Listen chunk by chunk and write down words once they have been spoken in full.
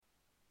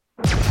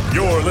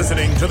You're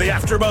listening to the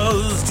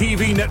AfterBuzz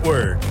TV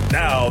Network,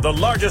 now the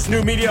largest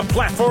new media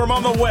platform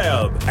on the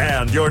web,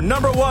 and your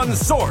number one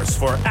source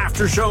for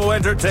after-show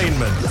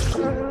entertainment.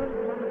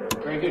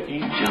 Very good,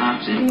 Ian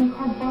Johnson.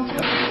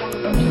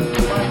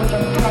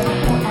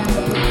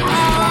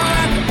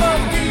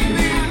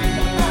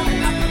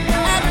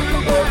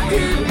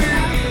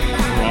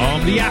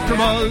 From the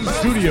AfterBuzz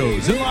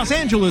Studios in Los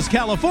Angeles,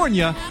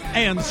 California,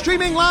 and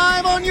streaming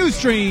live on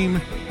Ustream,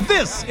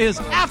 this is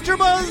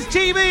AfterBuzz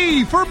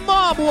TV for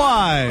Mob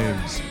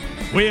Wives.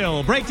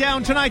 We'll break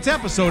down tonight's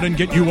episode and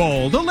get you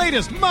all the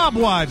latest Mob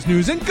Wives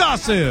news and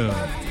gossip.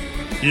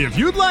 If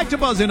you'd like to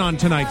buzz in on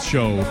tonight's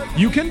show,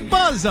 you can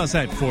buzz us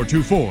at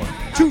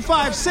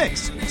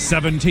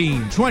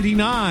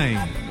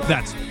 424-256-1729.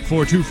 That's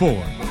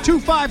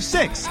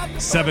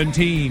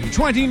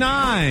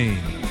 424-256-1729.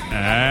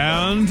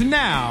 And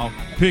now,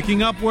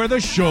 picking up where the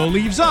show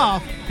leaves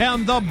off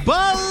and the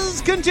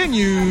buzz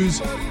continues,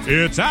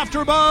 it's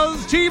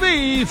AfterBuzz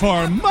TV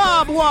for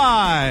Mob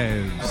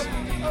Wives.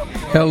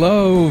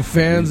 Hello,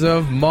 fans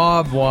of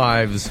Mob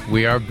Wives.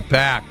 We are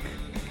back.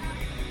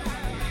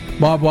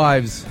 Mob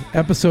Wives,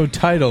 episode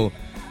title,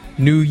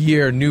 New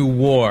Year, New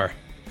War.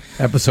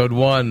 Episode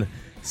 1,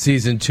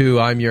 Season 2.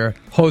 I'm your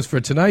host for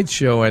tonight's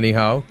show,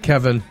 anyhow,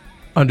 Kevin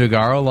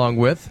Undergaro, along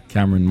with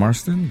Cameron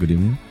Marston. Good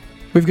evening.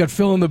 We've got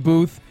Phil in the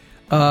booth.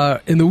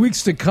 In the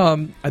weeks to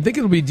come, I think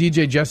it'll be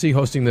DJ Jesse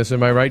hosting this.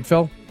 Am I right,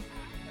 Phil?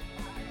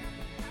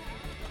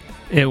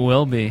 It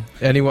will be.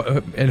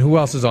 Anyone? And who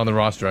else is on the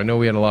roster? I know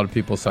we had a lot of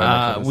people sign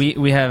up for this.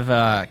 We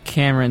have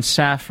Cameron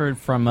Safford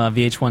from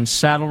VH1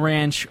 Saddle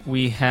Ranch.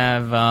 We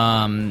have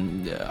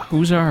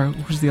who's the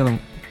other one?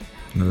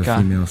 Another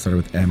female started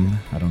with M.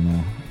 I don't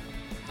know.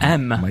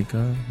 M.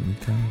 Mika.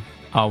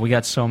 Oh, we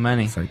got so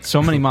many. Like,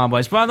 so many Mob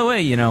Wives. By the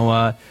way,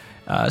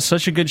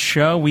 such a good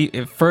show.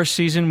 First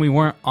season we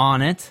weren't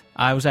on it.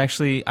 I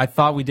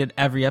thought we did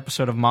every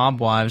episode of Mob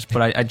Wives,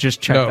 but I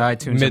just checked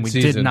iTunes mid-season. And we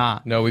did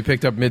not. No, we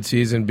picked up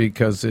mid-season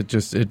because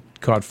it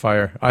caught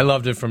fire. I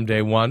loved it from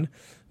day one,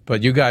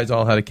 but you guys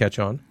all had to catch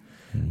on.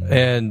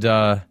 And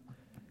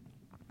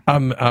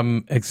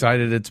I'm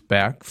excited it's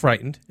back,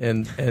 frightened,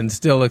 and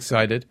still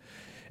excited.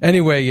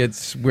 Anyway,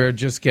 we're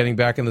just getting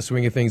back in the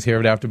swing of things here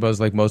at AfterBuzz.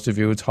 Like most of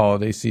you, it's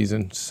holiday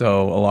season,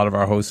 so a lot of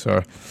our hosts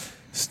are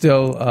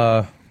still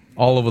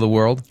all over the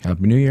world.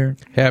 Happy New Year.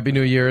 Happy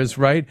New Year is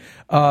right.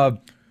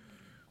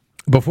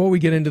 Before we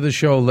get into the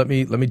show, let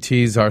me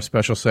tease our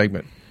special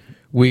segment.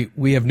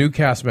 We have new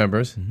cast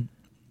members,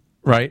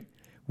 right?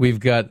 We've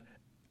got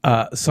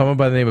someone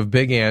by the name of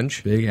Big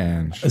Ange. Big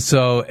Ange.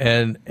 So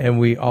and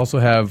we also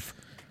have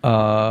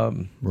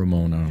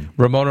Ramona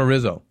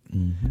Rizzo.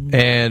 Mm-hmm.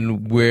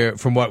 And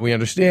from what we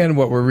understand,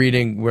 what we're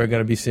reading, we're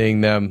going to be seeing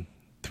them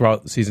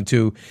throughout season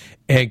 2.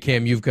 And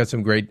Cam, you've got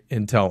some great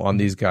intel on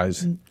these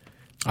guys.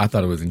 I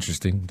thought it was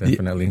interesting,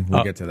 definitely.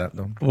 We'll get to that,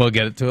 though. We'll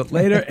get to it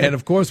later. And,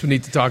 of course, we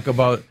need to talk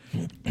about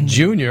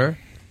Junior.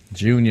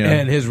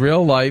 And his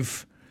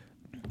real-life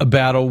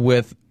battle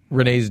with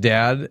Renee's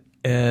dad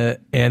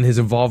and his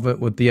involvement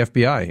with the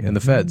FBI and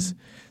the feds.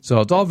 So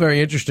it's all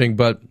very interesting,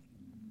 but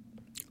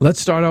let's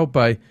start out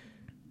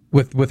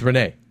with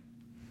Renee.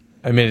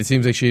 I mean, it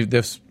seems like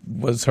this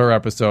was her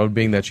episode,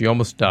 being that she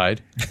almost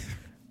died,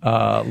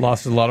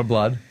 lost a lot of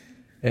blood,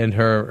 and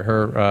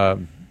her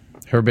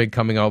big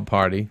coming out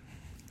party.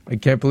 I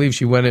can't believe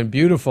she went in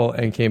beautiful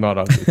and came out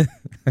ugly.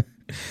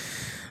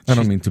 I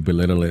don't mean to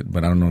belittle it,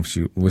 but I don't know if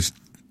she was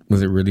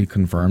it really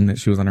confirmed that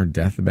she was on her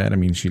deathbed? I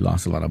mean, she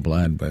lost a lot of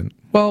blood, but...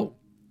 Well,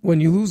 when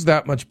you lose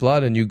that much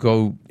blood and you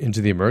go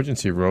into the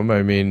emergency room,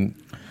 I mean,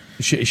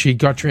 she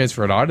got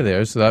transferred out of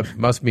there, so that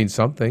must mean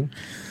something,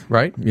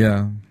 right?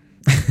 Yeah.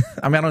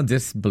 I mean, I don't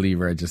disbelieve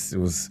her. It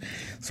was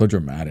so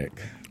dramatic.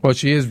 Well,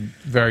 she is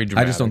very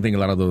dramatic. I just don't think a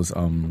lot of those,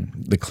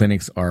 the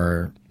clinics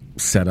are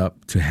set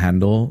up to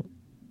handle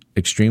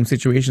extreme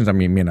situations. I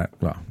mean, it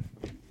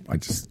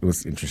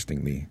was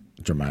interestingly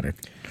dramatic.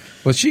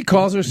 Well, she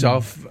calls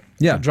herself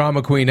a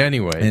drama queen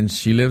anyway. And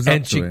she lives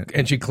up to it.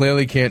 And she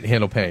clearly can't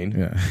handle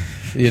pain.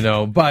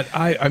 Yeah. But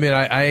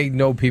I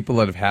know people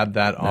that have had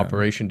that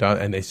operation done,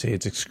 and they say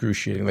it's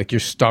excruciating. Like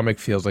your stomach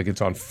feels like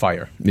it's on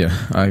fire. Yeah,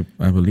 I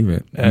believe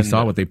it. And we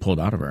saw what they pulled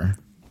out of her.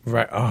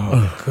 Right.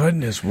 Oh,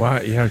 goodness.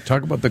 Why? Yeah,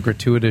 talk about the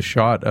gratuitous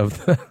shot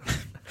of the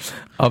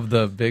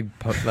big,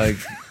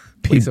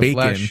 piece of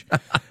flesh.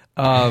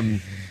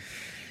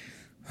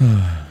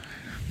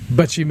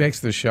 But she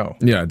makes the show.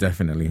 Yeah,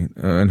 definitely.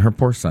 And her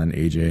poor son,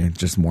 AJ,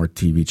 just more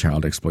TV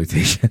child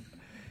exploitation.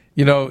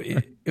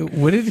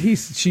 What did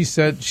she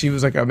said, she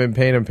was like, I'm in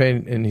pain,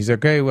 and he's like,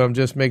 okay, well, I'm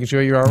just making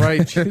sure you're all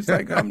right. She was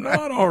like, I'm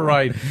not all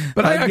right.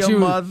 But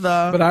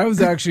I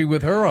was actually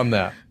with her on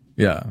that.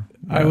 Yeah.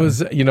 I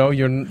was,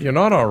 you're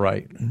not all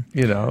right.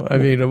 I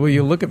mean, well,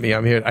 you look at me,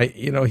 I'm here.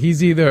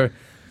 He's either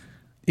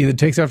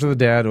takes after the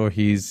dad or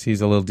he's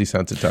a little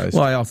desensitized.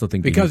 Well, I also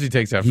think because he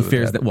takes after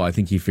the dad. I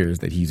think he fears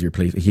that he's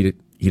replaced.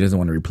 He doesn't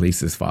want to replace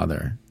his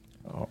father.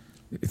 Oh.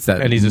 It's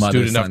that, and he's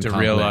astute enough to complex.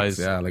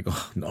 realize, oh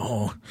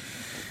no,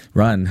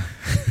 run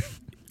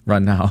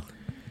now.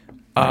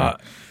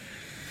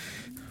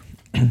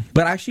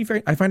 But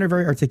actually, I find her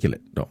very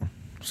articulate, though.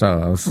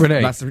 So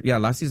Renee.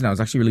 last season I was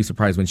actually really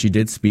surprised when she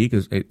did speak.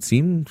 It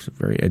seemed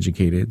very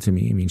educated to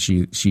me. I mean,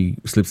 she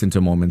slips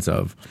into moments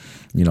of,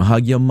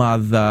 hug your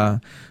mother,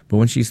 but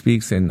when she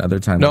speaks in other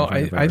times, No,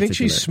 I think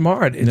she's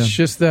smart. It's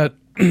just that,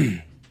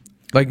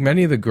 like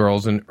many of the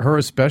girls, and her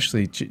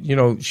especially,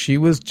 she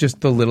was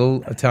just the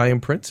little Italian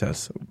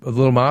princess, a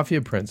little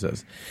mafia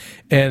princess,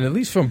 and at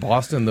least from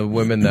Boston, the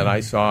women that I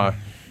saw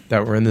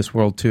that were in this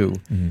world too,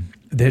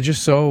 they're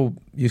just so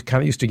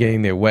kind of used to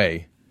getting their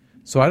way.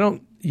 So I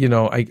don't.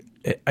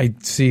 I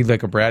see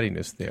like a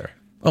brattiness there.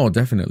 Oh,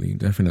 definitely.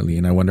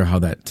 And I wonder how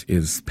that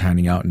is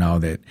panning out now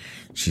that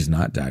she's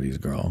not daddy's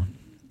girl.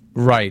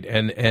 Right.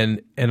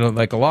 And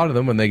like a lot of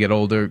them, when they get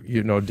older,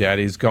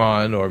 daddy's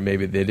gone, or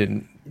maybe they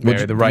didn't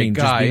marry the right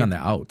guy. Just being on the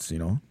outs,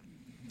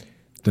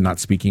 they're not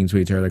speaking to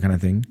each other, that kind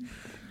of thing.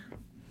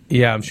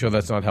 Yeah, I'm sure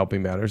that's not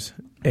helping matters.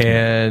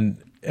 And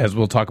as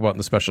we'll talk about in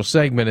the special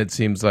segment, it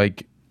seems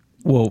like,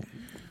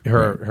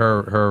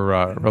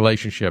 her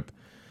relationship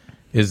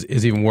is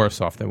even worse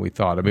off than we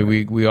thought. I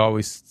mean, we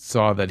always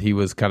saw that he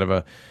was kind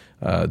of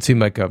it seemed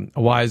like a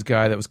wise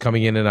guy that was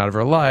coming in and out of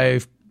her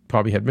life,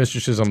 probably had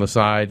mistresses on the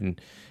side, and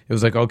it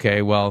was like,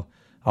 okay, well,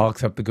 I'll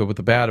accept the good with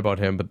the bad about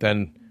him, but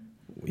then,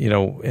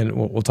 and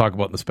we'll talk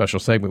about in the special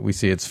segment, we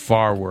see it's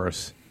far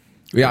worse.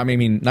 Yeah, I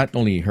mean, not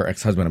only her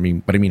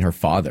ex-husband, but her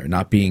father,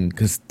 not being,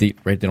 because they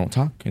don't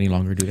talk any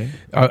longer, do they?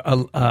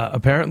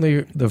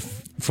 Apparently,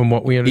 from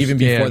what we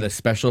understand, even before the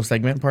special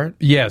segment part.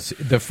 Yes,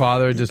 the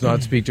father does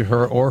not speak to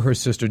her or her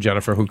sister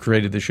Jennifer, who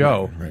created the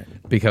show,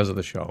 because of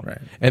the show. Right.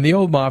 And the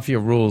old mafia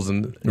rules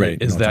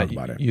is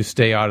that you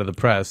stay out of the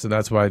press, and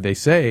that's why they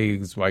say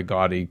is why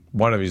Gotti.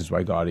 One of the reasons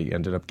why Gotti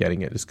ended up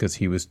getting it is because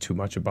he was too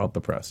much about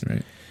the press.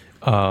 Right.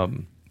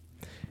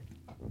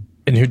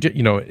 And her,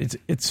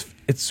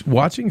 it's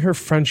watching her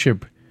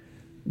friendship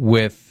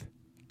with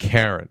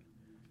Karen.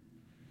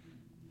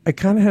 I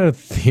kind of had a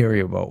theory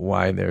about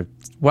why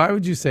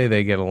would you say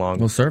they get along?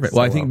 Well, serve it.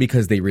 Well, I think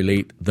because they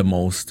relate the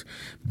most,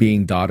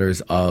 being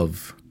daughters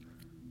of,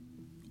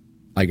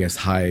 I guess,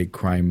 high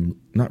crime,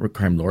 not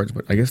crime lords,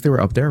 but I guess they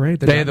were up there, right?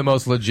 They're the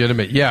most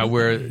legitimate. Yeah,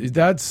 where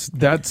that's.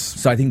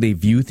 So I think they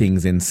view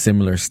things in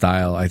similar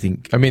style. I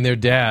mean, their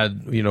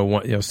dad,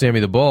 Sammy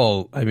the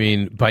Bull. I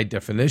mean, by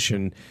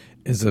definition,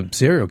 is a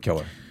serial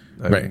killer.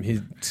 I mean, he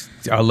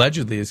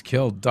allegedly has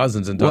killed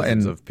dozens and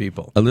dozens of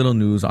people. A little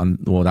news on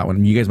that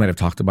one. You guys might have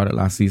talked about it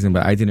last season,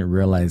 but I didn't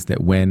realize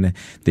that when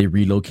they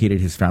relocated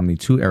his family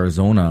to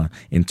Arizona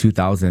in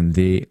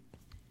 2000,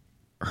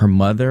 her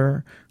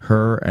mother,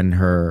 her and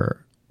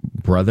her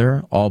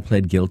brother all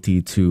pled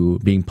guilty to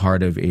being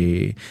part of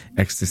a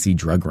ecstasy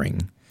drug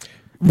ring.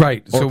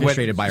 Right.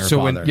 Orchestrated by her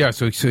father.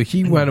 So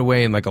he went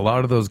away, and like a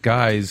lot of those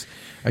guys,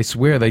 I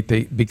swear,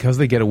 because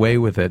they get away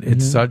with it,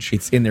 it's such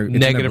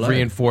negative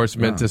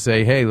reinforcement to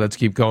say, hey, let's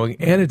keep going.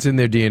 And it's in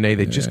their DNA.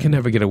 They just can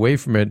never get away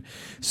from it.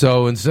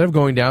 So instead of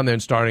going down there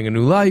and starting a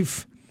new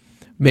life,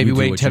 maybe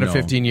waiting 10 or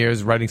 15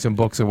 years, writing some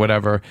books or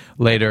whatever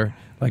later,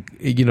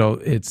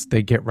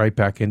 they get right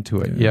back into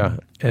it. Yeah.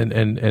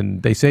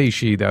 And they say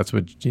that's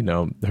what,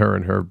 her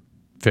and her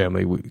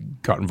family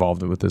got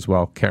involved with as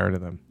well, Karen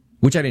and them.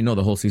 Which I didn't know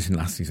the whole season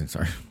last season,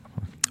 sorry.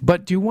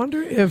 But do you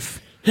wonder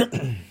if,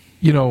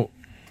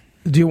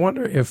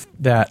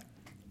 that,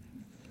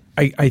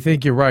 I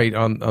think you're right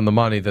on the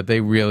money that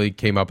they really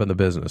came up in the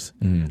business.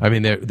 I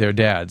mean, they're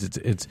dads.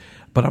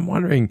 But I'm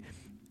wondering,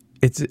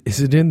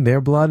 is it in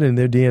their blood, in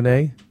their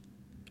DNA?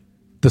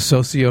 The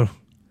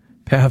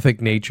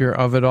sociopathic nature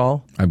of it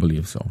all? I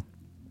believe so.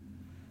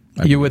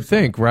 You would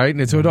think, right?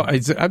 And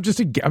I'm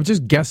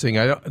just guessing.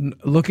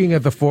 Looking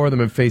at the four of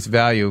them at face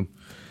value,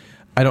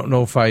 I don't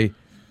know if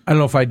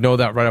I'd know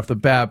that right off the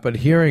bat, but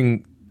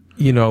hearing,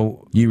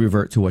 you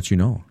revert to what you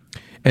know.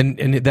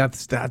 And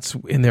that's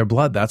in their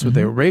blood. That's what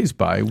they were raised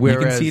by.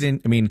 Whereas, you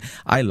can see it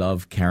I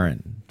love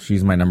Karen.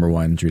 She's my number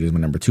one. Judah's my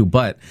number two.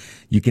 But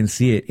you can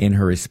see it in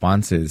her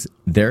responses.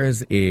 There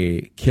is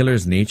a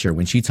killer's nature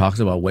when she talks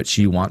about what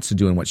she wants to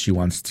do and what she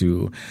wants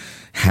to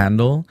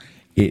handle.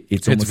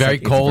 It's very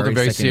cold and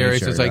very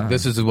serious. Nature. It's like,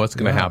 this is what's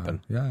going to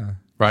happen. Yeah.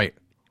 Right.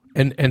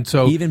 And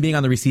so even being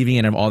on the receiving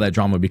end of all that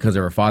drama because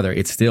of her father,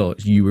 it's still,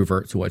 you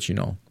revert to what you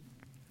know.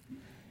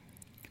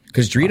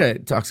 Because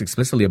Drita talks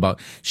explicitly about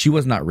she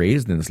was not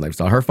raised in this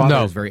lifestyle. Her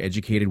father was very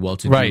educated,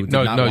 well-to-do. Right.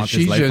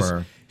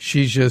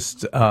 She's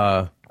just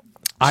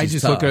I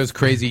just look at her as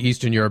crazy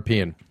Eastern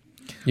European.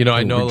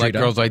 I know like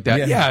girls like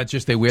that. Yeah, it's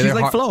just they wear their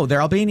like Flo. They're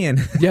Albanian.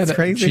 Yeah, it's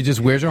crazy. She just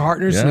wears her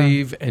heart in her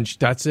sleeve, and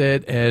that's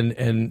it.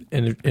 And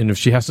if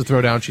she has to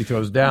throw down, she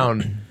throws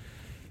down.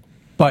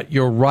 But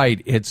you're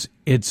right. It's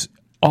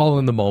all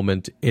in the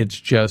moment. It's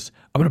just,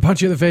 I'm going to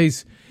punch you in the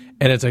face.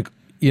 And it's like,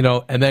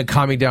 and then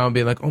calming down and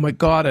being like, oh my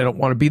God, I don't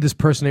want to be this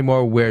person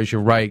anymore. Whereas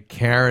you're right.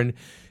 Karen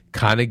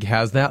kind of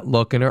has that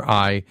look in her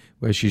eye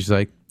where she's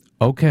like,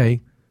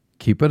 okay,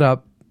 keep it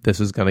up.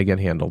 This is going to get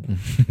handled.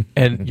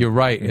 And you're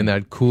right, in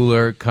that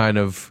cooler, kind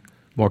of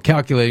more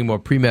calculating, more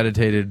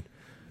premeditated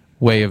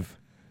way of.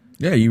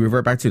 Yeah, you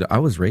revert back to I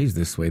was raised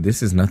this way.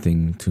 This is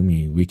nothing to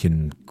me. We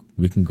can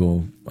we can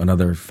go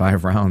another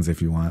 5 rounds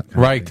if you want.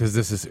 Right, because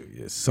this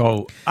is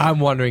so. I'm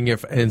wondering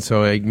if, and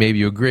so maybe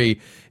you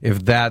agree,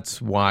 if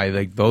that's why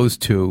like those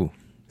two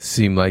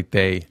seem like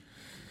they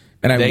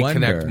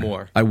connect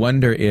more. I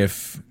wonder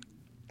if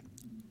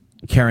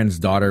Karen's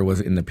daughter was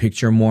in the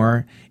picture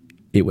more,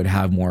 it would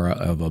have more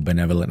of a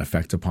benevolent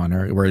effect upon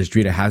her. Whereas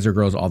Drita has her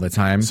girls all the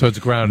time. So it's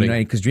grounding.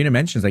 Because Drita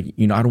mentions, like,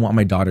 I don't want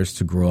my daughters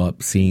to grow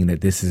up seeing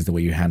that this is the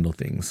way you handle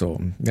things. So,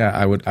 yeah,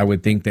 I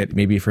would think that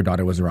maybe if her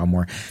daughter was around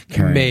more,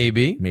 Karen.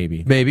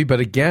 Maybe.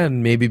 But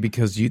again, maybe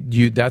because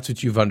you that's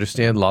what you've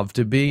understand love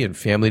to be and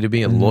family to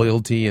be and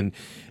loyalty. And,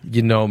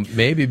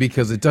 maybe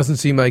because it doesn't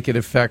seem like it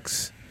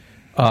affects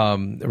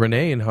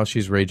Renee and how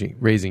she's raising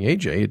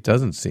AJ. It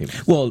doesn't seem.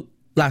 Well,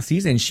 last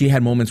season, she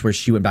had moments where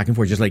she went back and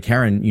forth, just like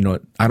Karen.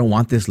 I don't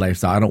want this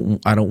lifestyle.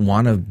 I don't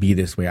want to be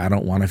this way. I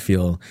don't want to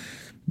feel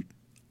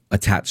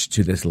attached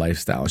to this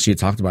lifestyle. She had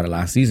talked about it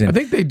last season. I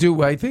think they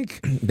do. I think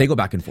they go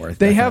back and forth.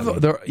 They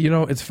definitely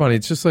have. It's funny.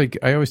 It's just like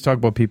I always talk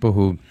about people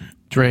who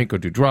drink or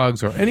do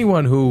drugs or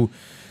anyone who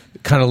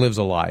kind of lives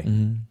a lie.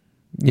 Mm-hmm.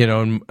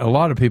 And a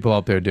lot of people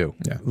out there do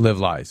live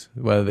lies.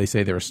 Whether they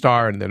say they're a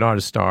star and they're not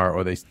a star,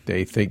 or they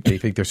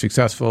think they're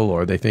successful,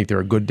 or they think they're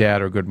a good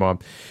dad or a good mom.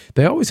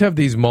 They always have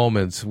these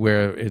moments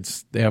where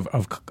they have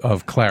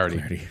of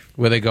clarity,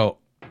 where they go,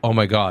 "Oh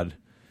my God,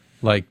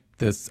 like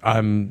this,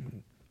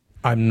 I'm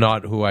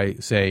not who I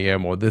say I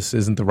am, or this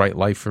isn't the right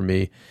life for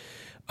me."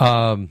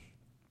 And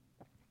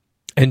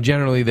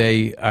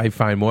generally, I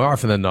find more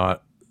often than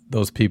not,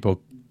 those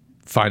people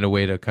find a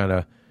way to kind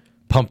of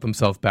pump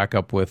themselves back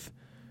up with.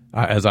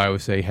 As I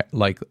always say,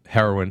 like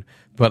heroin,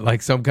 but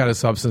like some kind of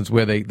substance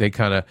where they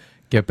kind of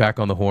get back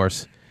on the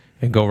horse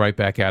and go right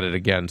back at it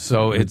again.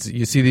 So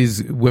you see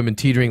these women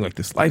teetering like,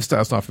 this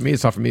lifestyle's not for me,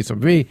 it's not for me, it's not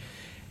for me.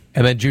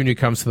 And then Junior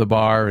comes to the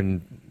bar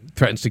and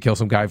threatens to kill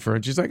some guy for it.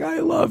 And she's like, I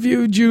love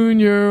you,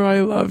 Junior,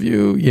 I love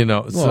you,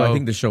 Well, so, I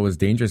think the show is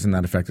dangerous in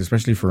that effect,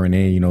 especially for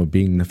Renee,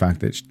 being the fact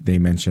that they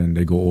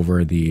go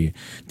over the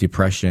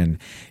depression.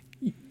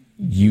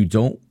 You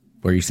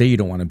say you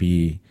don't want to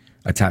be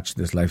attached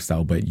to this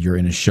lifestyle, but you're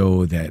in a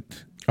show that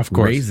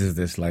raises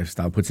this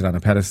lifestyle, puts it on a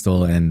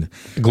pedestal, and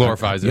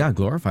glorifies it. Yeah,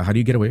 glorify. How do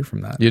you get away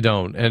from that? You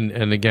don't.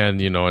 And again,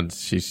 and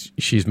she's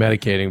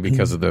medicating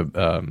because of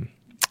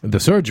the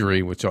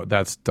surgery, which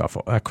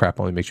that crap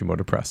only makes you more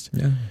depressed.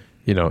 Yeah,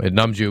 it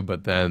numbs you,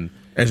 but then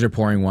as you're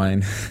pouring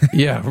wine,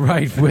 yeah,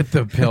 right, with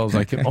the pills,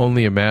 I can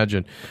only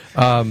imagine.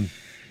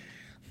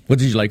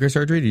 Did you like her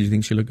surgery? Did you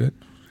think she looked good?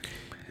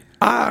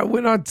 We're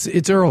not.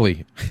 It's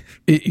early.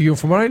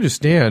 From what I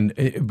understand,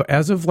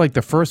 as of like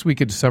the first week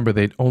of December,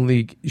 they'd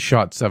only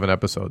shot 7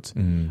 episodes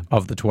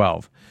of the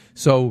 12.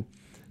 So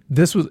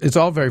it's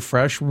all very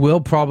fresh.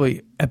 We'll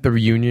probably at the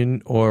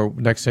reunion or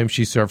next time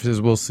she surfaces,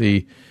 we'll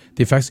see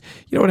the effects.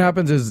 What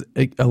happens is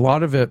a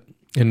lot of it,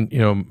 and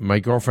my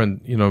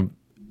girlfriend,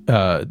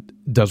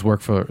 does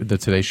work for the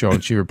Today Show,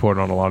 and she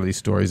reported on a lot of these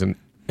stories, and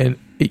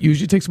it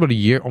usually takes about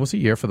almost a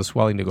year for the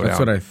swelling to go down. That's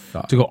what I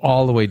thought. To go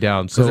all the way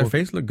down. So her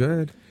face looked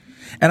good.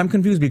 And I'm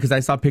confused because I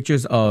saw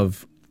pictures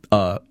of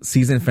a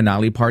season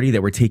finale party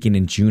that were taken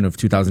in June of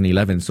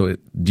 2011. So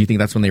do you think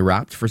that's when they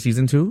wrapped for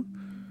season 2?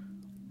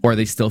 Or are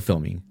they still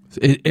filming?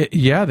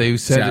 Yeah, they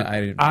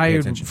said.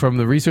 From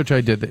the research I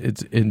did,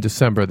 it's in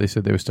December. They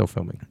said they were still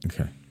filming.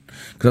 Okay.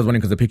 Because I was wondering,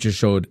 because the pictures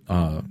showed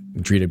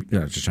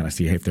Drita, just trying to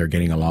see if they're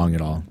getting along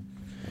at all.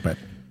 But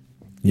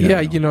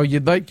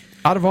you'd like,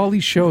 out of all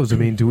these shows, I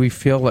mean, do we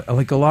feel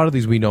like a lot of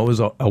these we know is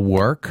a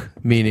work,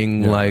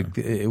 meaning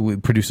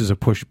producers are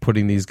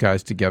putting these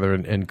guys together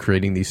and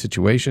creating these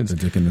situations. The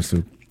dick in the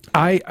soup.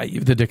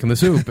 The dick in the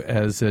soup,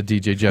 as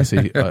DJ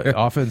Jesse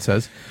often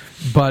says.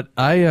 But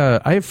I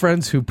have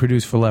friends who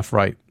produce for Left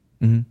Right,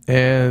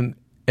 and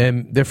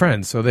they're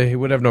friends, so they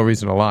would have no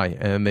reason to lie.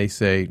 And they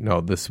say,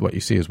 no, this is what you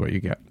see is what you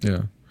get.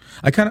 Yeah.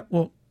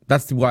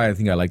 That's why I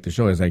think I like the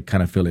show, is I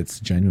kind of feel it's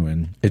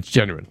genuine. It's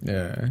genuine.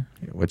 Yeah.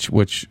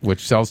 Which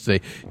sells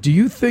today. Do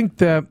you think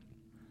that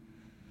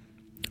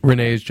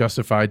Renee is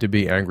justified to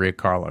be angry at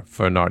Carla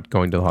for not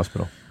going to the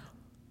hospital?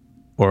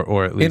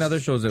 Or at least in other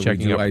shows that we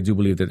do, I do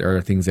believe that there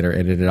are things that are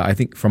edited out. I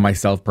think for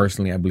myself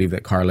personally, I believe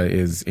that Carla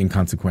is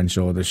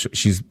inconsequential.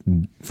 She's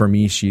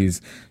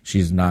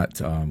not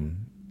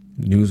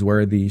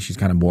newsworthy. She's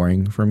kind of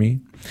boring for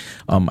me.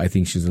 I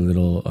think she's a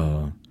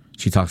little.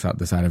 She talks out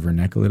the side of her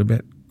neck a little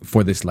bit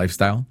for this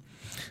lifestyle.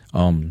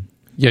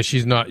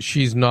 She's not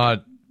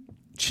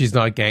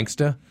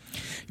gangsta.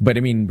 But I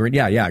mean,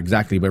 yeah,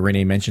 exactly. But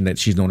Renee mentioned that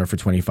she's known her for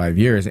 25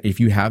 years.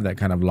 If you have that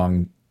kind of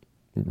long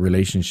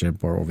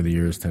relationship or over the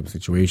years type of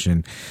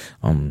situation,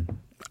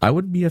 I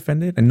would be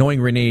offended. And knowing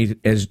Renee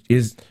is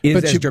as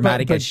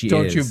dramatic as she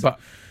is.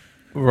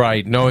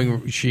 Right,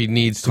 knowing she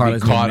needs to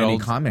Carla's be coddled. Made many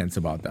comments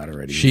about that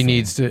already. She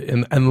needs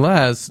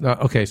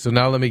to, so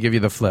now let me give you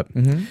the flip.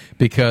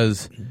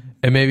 Because,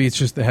 and maybe it's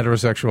just the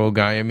heterosexual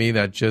guy in me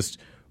that just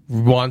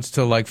wants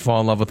to like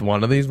fall in love with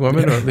one of these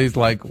women, or at least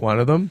like one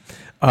of them.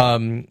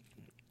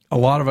 A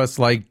lot of us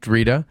like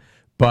Drita,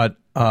 but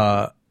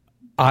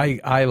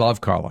I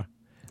love Carla.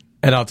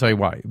 And I'll tell you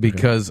why.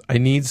 Because I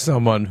need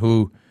someone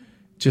who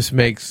just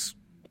makes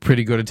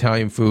pretty good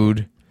Italian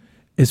food,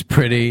 is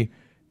pretty,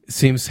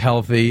 seems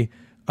healthy.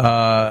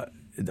 I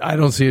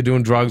don't see her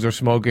doing drugs or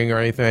smoking or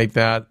anything like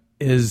that.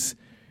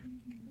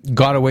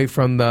 Got away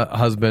from the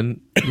husband,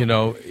 and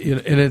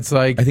it's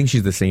like, I think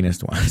she's the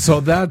sanest one.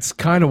 So that's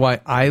kind of why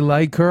I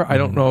like her. I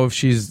don't know if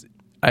she's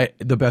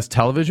the best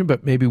television,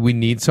 but maybe we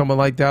need someone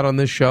like that on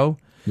this show.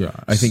 Yeah,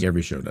 I think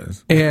every show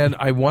does. And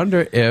I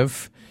wonder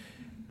if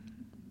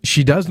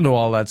she does know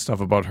all that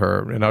stuff about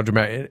her and how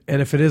dramatic.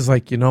 And if it is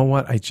like, you know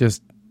what,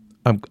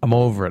 I'm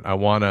over it. I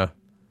want to.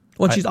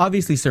 Well, she's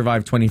obviously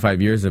survived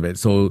 25 years of it,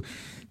 so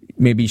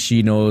maybe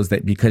she knows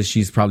that because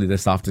she's probably the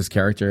softest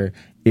character,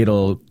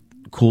 it'll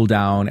cool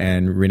down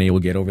and Renee will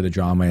get over the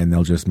drama and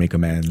they'll just make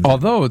amends.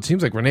 Although it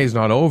seems like Renee's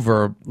not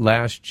over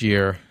last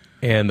year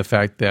and the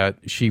fact that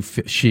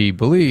she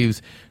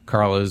believes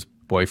Carla's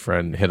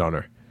boyfriend hit on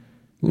her.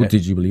 Ooh,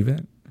 did you believe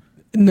it?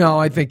 No,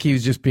 I think he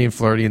was just being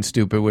flirty and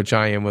stupid, which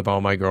I am with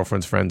all my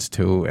girlfriend's friends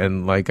too.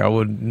 And like, I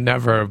would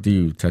never. Do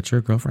you touch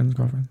your girlfriend's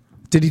girlfriend?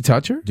 Did he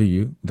touch her? Do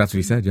you? That's what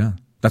he said, yeah.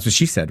 That's what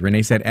she said.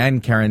 Renee said,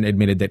 and Karen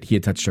admitted that he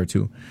had touched her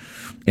too,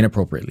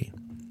 inappropriately.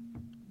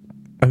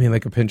 I mean,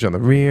 like a pinch on the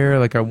rear.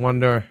 Like, I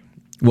wonder.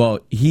 Well,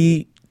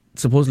 he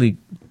supposedly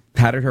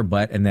patted her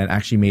butt and then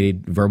actually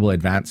made a verbal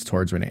advance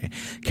towards Renee.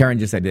 Karen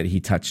just said that he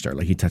touched her.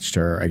 Like, he touched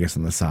her, I guess,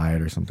 on the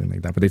side or something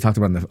like that. But they talked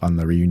about it on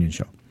the reunion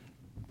show.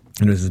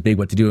 And it was this big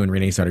what to do. And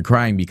Renee started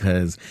crying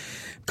because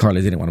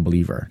Carla didn't want to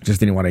believe her. Just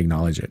didn't want to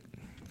acknowledge it.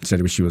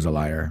 Said she was a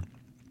liar.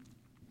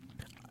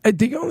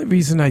 The only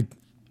reason I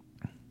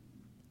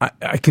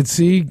could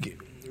see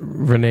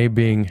Renee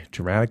being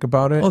dramatic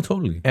about it. Oh,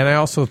 totally. And I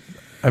also,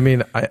 I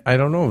mean, I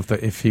don't know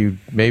if he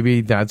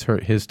maybe that's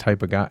his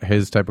type of guy,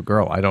 his type of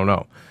girl. I don't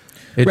know.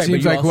 It Right,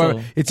 seems but like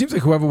you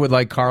whoever would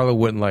like Carla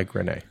wouldn't like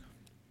Renee.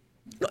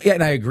 Yeah,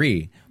 and I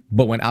agree.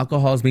 But when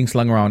alcohol is being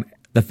slung around,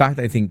 the fact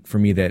I think for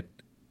me that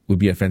would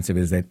be offensive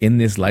is that in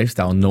this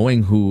lifestyle,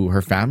 knowing who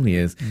her family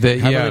is,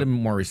 have a little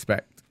more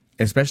respect.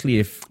 Especially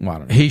if, well, I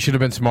don't know. He should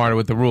have been smarter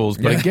with the rules.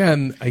 But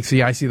again, I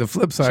see the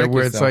flip side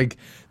where it's like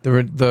the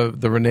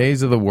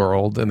Renees of the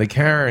world and the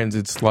Karens,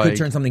 it's like... Could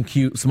turn something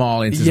cute,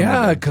 small into something.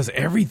 Yeah, because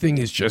everything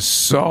is just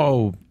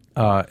so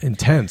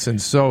intense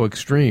and so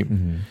extreme.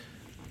 Mm-hmm.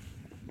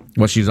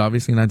 Well, she's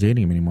obviously not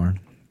dating him anymore.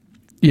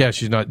 Yeah,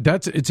 she's not.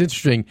 It's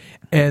interesting.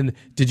 And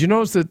did you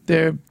notice that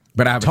they're...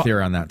 But I have a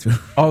theory on that, too.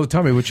 Oh,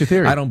 tell me, what's your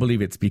theory? I don't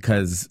believe it's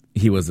because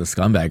he was a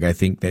scumbag. I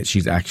think that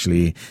she's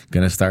actually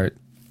going to start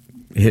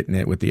hitting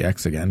it with the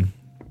ex again.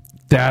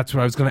 That's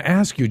what I was going to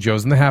ask you.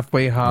 Joe's in the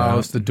halfway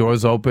house. Yeah. The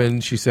door's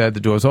open. She said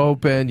the door's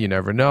open. You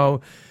never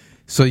know.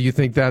 So you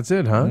think that's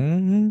it, huh?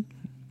 Mm-hmm.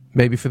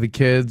 Maybe for the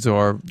kids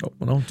or...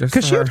 No, just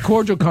because she had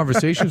cordial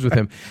conversations with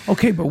him.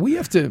 Okay, but we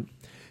have to...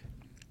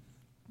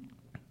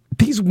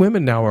 These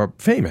women now are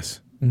famous.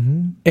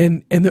 Mm-hmm.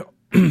 And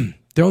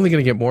they're only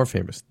going to get more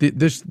famous.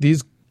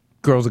 These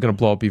girls are going to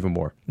blow up even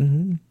more.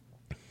 Mm-hmm.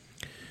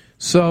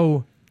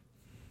 So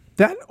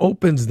that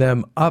opens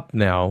them up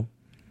now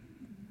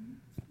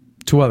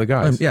to other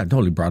guys. Yeah,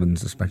 totally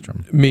broadens the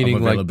spectrum.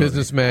 Meaning like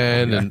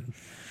businessmen and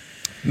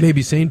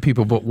maybe sane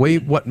people. But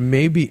what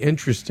may be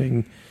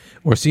interesting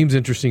or seems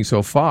interesting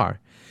so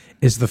far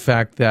is the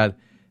fact that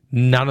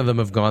none of them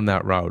have gone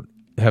that route.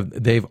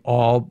 They've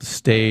all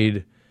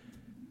stayed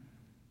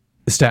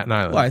Staten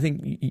Island. Well, I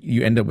think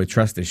you end up with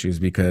trust issues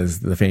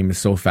because the fame is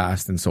so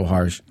fast and so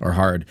harsh or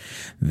hard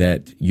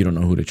that you don't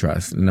know who to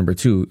trust. And number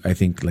two, I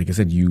think, like I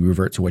said, you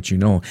revert to what you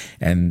know.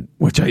 And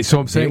so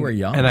I'm saying, they were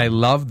young. And I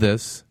love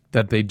this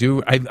that they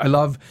do. I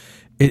love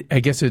it. I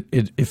guess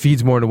it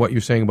feeds more into what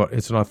you're saying about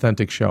it's an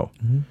authentic show.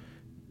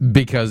 Mm-hmm.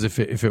 Because if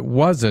it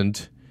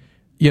wasn't,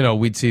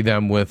 we'd see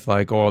them with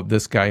like, oh,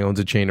 this guy owns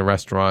a chain of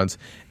restaurants,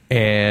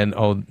 and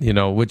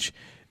which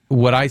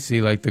what I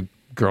see like the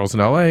girls in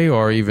LA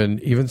or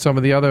even some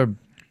of the other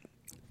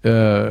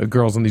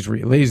girls on these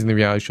ladies in the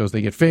reality shows,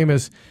 they get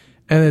famous,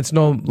 and it's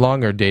no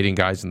longer dating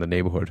guys in the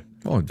neighborhood.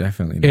 Oh,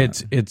 definitely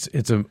not. It's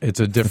a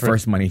different the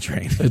first money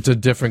train. It's a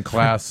different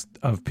class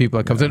of people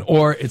that comes in,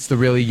 or it's the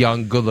really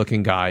young,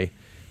 good-looking guy.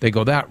 They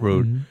go that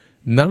route. Mm-hmm.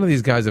 None of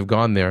these guys have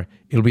gone there.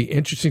 It'll be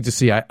interesting to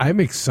see. I'm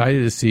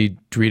excited to see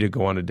Drita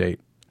go on a date.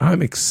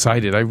 I'm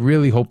excited. I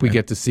really hope we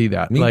get to see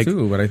that. Me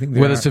too, but I think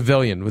with a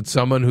civilian, with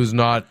someone who's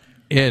not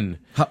in.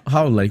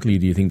 How likely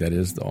do you think that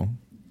is, though?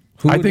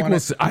 Who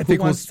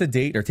wants to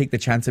date or take the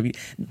chance of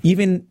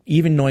even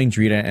knowing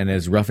Drita and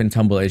as rough and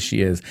tumble as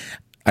she is?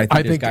 I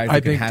think there's guys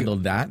that can handle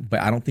that, but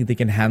I don't think they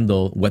can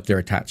handle what they're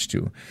attached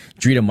to.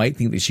 Drita might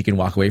think that she can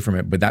walk away from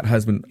it, but that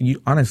husband,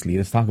 honestly,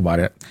 let's talk about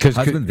it.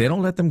 Husband, they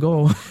don't let them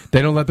go.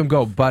 They don't let them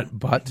go, but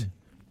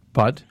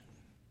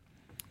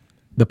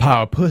the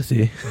power of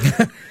pussy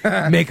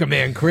make a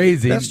man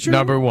crazy. That's true.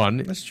 Number one.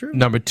 That's true.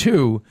 Number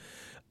two,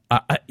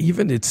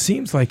 even it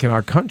seems like in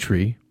our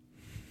country,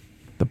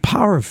 the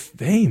power of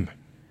fame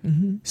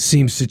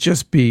seems to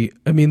just be.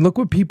 I mean, look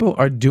what people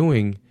are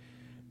doing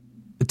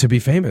to be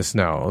famous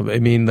now. I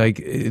mean, like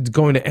it's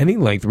going to any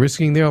length,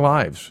 risking their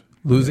lives,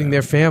 losing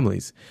their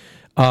families.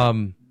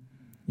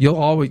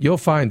 You'll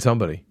find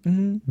somebody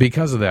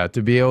because of that.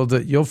 To be able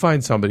to, you'll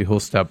find somebody who'll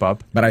step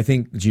up. But I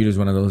think Jita's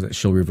one of those that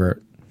she'll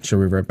revert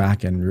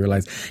back and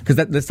realize, because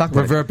let's talk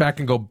about Revert back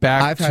and go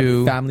back I've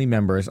to had family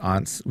members,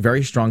 aunts,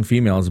 very strong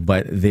females,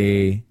 but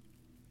they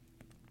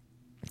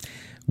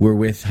were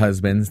with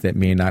husbands that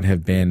may not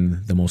have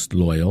been the most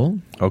loyal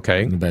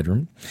okay. in the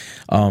bedroom,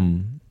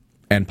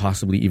 and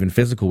possibly even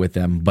physical with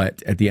them.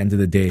 But at the end of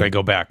the day, They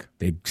go back.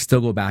 They still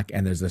go back,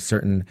 and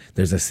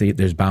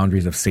there's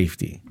boundaries of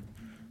safety.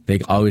 They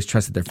always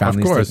trust that their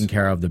family's course. taken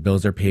care of, the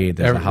bills are paid,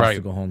 there's a house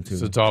to go home to.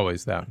 So it's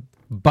always that.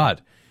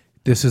 But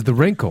this is the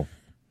wrinkle.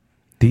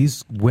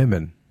 These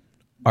women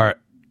are,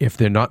 if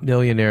they're not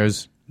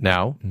millionaires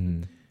now,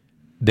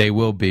 they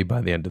will be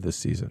by the end of this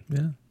season.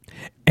 Yeah.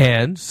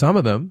 And some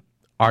of them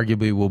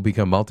arguably will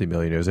become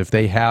multimillionaires if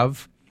they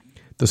have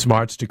the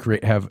smarts to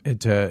create,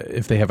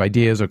 if they have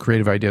ideas or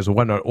creative ideas or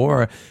whatnot,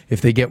 or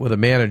if they get with a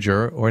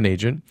manager or an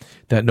agent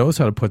that knows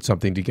how to put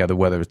something together,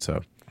 whether it's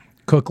a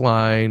cook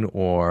line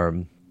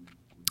or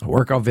a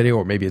workout video,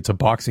 or maybe it's a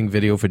boxing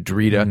video for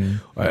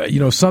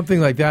Drita, something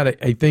like that.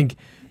 I think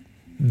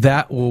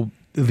that will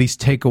at least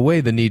take away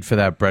the need for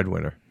that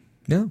breadwinner.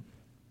 Yeah.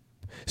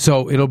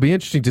 So it'll be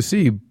interesting to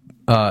see.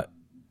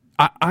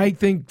 I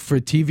think for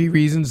TV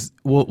reasons,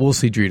 we'll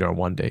see Drita on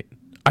one date.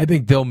 I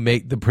think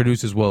the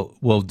producers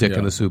will dick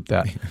in the soup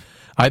that.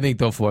 I think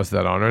they'll force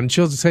that on her, and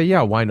she'll just say,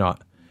 "Yeah, why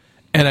not?"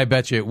 And I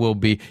bet you it won't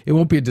be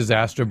a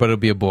disaster, but it'll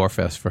be a bore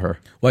fest for her.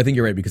 Well, I think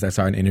you're right, because I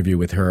saw an interview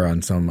with her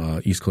on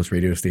some East Coast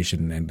radio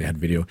station, and they had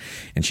video,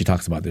 and she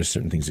talks about there's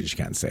certain things that she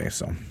can't say.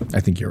 So I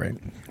think you're right.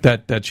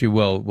 That she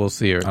will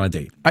see her On a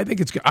date. I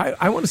think it's.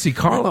 I want to see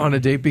Carla on a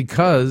date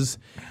because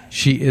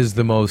she is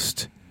the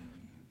most.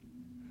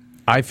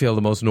 I feel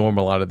the most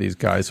normal out of these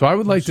guys. So I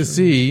would like to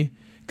see,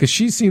 because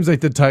she seems like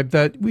the type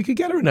that we could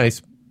get her a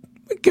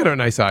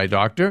nice eye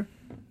doctor,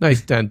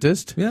 nice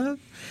dentist. Yeah.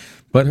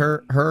 But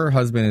her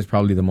husband is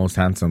probably the most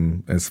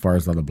handsome as far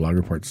as all the blog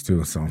reports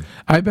too. So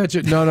I bet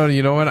you. No.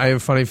 You know what? I have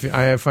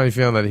a funny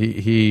feeling that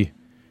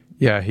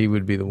he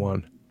would be the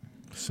one.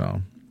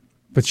 So,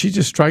 but she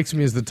just strikes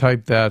me as the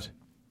type that.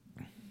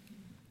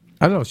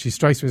 I don't know. She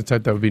strikes me as the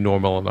type that would be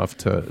normal enough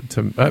to.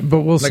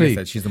 But we'll see. Like I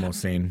said, she's the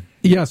most sane.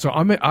 Yeah. So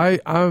I'm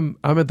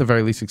at the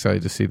very least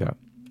excited to see that.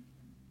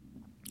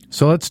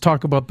 So let's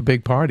talk about the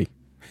big party,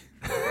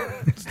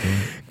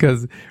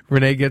 because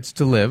Renee gets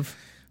to live.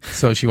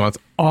 So she wants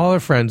all her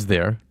friends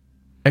there,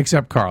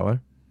 except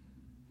Carla,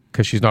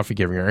 because she's not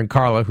forgiving her. And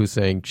Carla, who's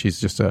saying she's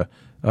just a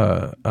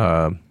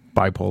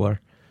bipolar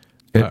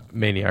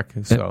maniac.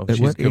 So At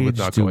she's what good with age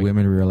not do going.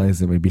 women realize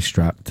that maybe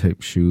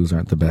strap-type shoes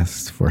aren't the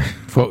best for...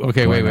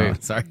 Okay,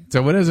 wait. Sorry.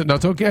 So what is it? No,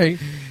 it's okay.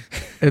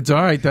 It's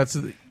all right.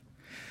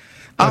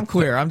 I'm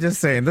queer. I'm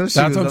just saying. Those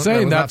That's shoes, what I'm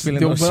saying. That's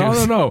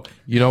No.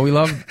 We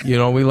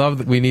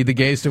love. We need the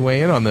gays to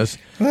weigh in on this.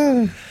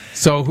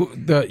 So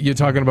you're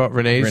talking about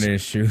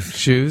Renee's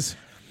shoes.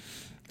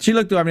 She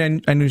looked. I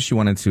mean, I knew she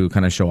wanted to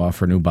kind of show off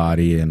her new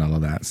body and all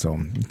of that. So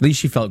at least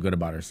she felt good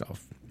about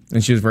herself,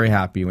 and she was very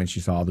happy when she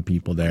saw all the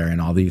people there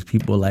and all these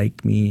people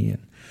like me.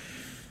 And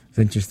it's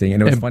interesting,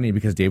 and it was funny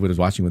because David was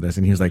watching with us,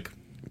 and he was like,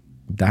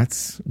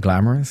 "That's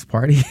glamorous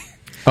party."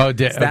 Oh,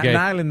 Staten okay.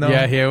 Island, though.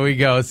 Yeah, here we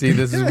go. See,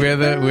 this is where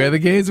the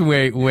gays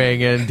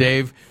weighing in.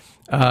 Dave,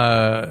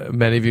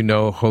 many of you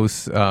know,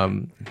 hosts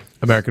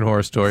American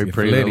Horror Story,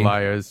 Pretty Little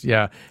Liars.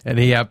 Yeah, and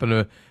he happened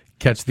to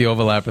catch the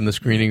overlap in the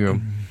screening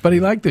room, but he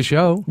liked the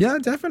show. Yeah,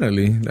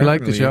 definitely. I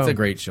like the show. It's a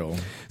great show.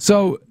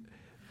 So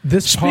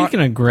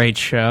Speaking of great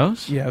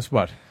shows, yes,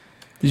 what?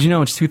 Did you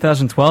know it's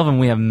 2012 and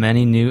we have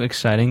many new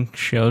exciting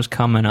shows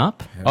coming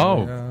up?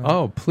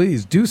 Oh,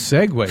 please do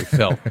segue,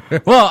 Phil.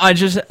 Well, I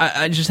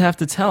just have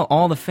to tell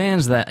all the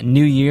fans that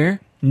new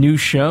year, new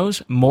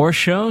shows, more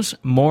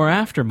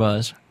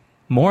AfterBuzz,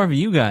 more of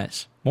you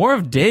guys, more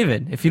of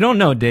David. If you don't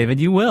know David,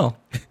 you will.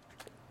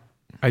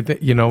 I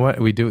think you know what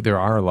we do. There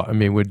are a lot. I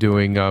mean, we're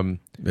doing. I know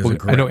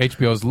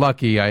HBO's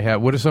Lucky.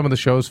 What are some of the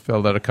shows,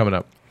 Phil, that are coming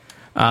up?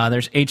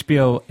 There's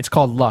HBO. It's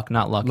called Luck,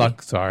 not Lucky.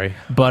 Luck, sorry.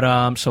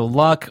 But so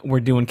Luck, we're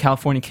doing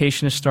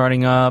Californication is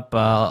starting up.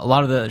 A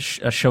lot of the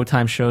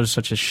Showtime shows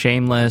such as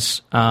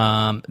Shameless.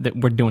 That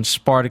we're doing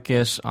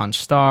Spartacus on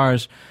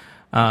Stars.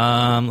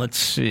 Let's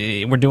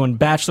see. We're doing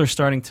Bachelor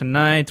starting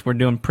tonight. We're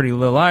doing Pretty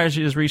Little Liars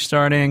is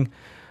restarting.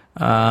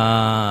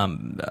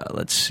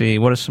 Let's see.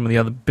 What are some of the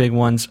other big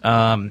ones?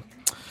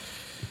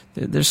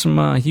 There's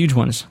some huge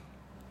ones.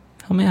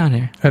 Help me out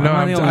here. I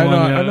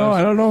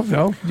don't know,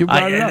 Phil. You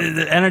brought it up.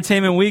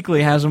 Entertainment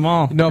Weekly has them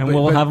all. No, and but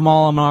we'll have them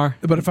all on our.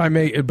 But if I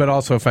may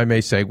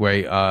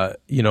segue,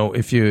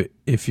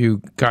 if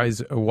you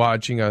guys are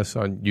watching us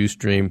on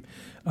Ustream,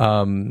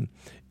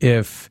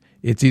 if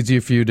it's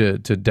easier for you to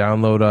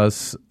download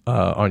us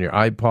on your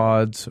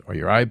iPods or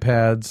your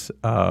iPads,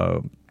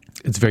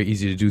 it's very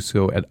easy to do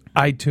so at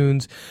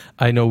iTunes.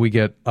 I know we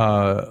get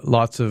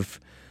lots of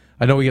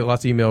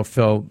email,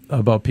 Phil,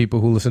 about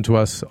people who listen to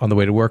us on the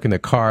way to work in their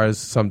cars,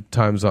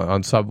 sometimes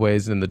on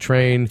subways, in the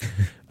train,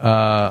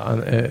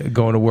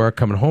 going to work,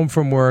 coming home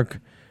from work.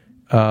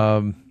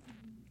 And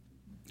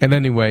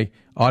anyway,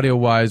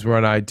 audio-wise, we're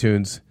on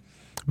iTunes.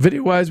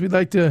 Video-wise,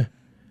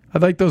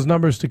 I'd like those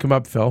numbers to come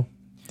up, Phil.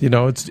 You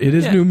know, it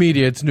is new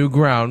media, it's new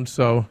ground,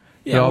 so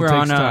it all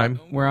takes time.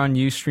 We're on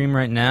Ustream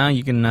right now.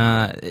 You can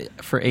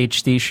for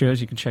HD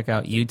shows, you can check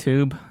out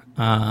YouTube,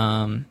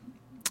 and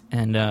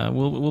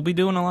we'll be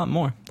doing a lot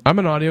more. I'm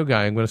an audio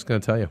guy. I'm just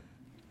going to tell you.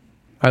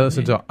 I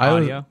listen to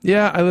audio.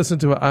 I listen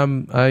to.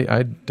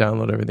 I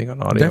download everything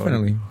on audio.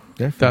 Definitely.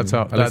 That's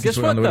how. Guess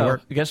what? Though?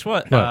 Guess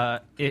what?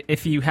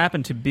 If you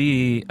happen to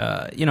be,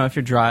 if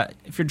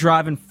you're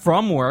driving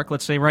from work,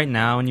 let's say right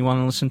now, and you want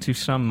to listen to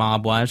some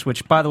Mob Wives,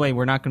 which, by the way,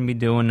 we're not going to be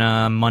doing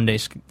Monday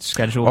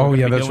schedule. Oh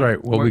yeah, that's right.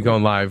 We'll be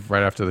going live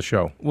right after the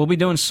show. We'll be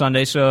doing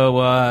Sunday,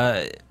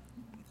 so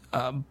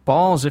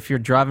balls if you're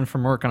driving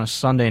from work on a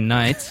Sunday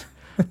night.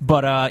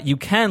 But you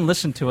can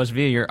listen to us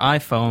via your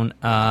iPhone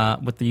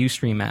with the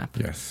Ustream app.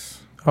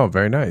 Yes. Oh,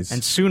 very nice.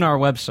 And soon our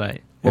website.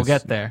 We'll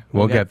get there.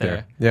 We'll get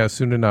there. Yeah,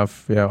 soon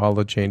enough. Yeah, all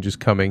the changes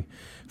coming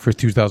for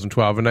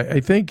 2012. And I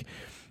think,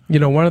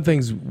 one of the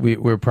things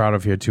we're proud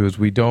of here, too, is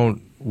we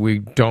don't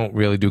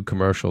really do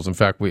commercials. In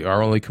fact,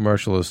 our only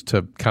commercial is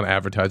to kind of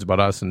advertise about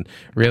us, and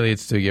really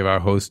it's to give our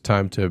host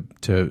time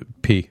to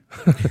pee.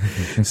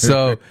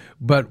 So,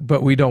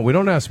 but we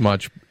don't ask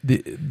much.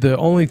 The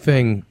only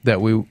thing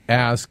that we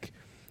ask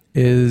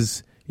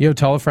is,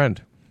 tell a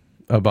friend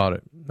about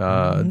it.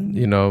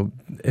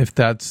 If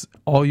that's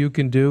all you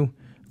can do,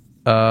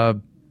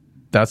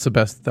 that's the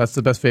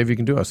best favor you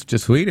can do us.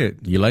 Just tweet it.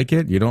 You like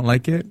it? You don't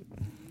like it?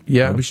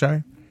 Yeah. Don't be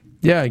shy.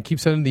 Yeah, and keep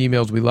sending the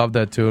emails. We love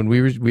that too, and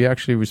we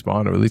actually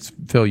respond, or at least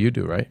Phil, you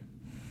do, right?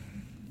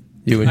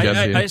 You and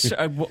Jesse.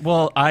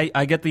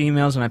 I get the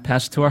emails and I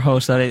pass it to our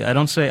host. I don't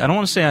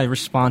want to say I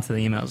respond to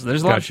the emails.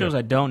 There's a lot of shows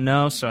I don't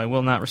know, so I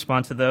will not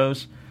respond to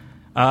those.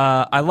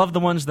 I love the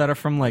ones that are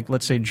from, like,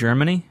 let's say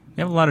Germany.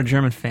 We have a lot of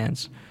German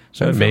fans.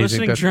 So if you're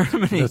listening to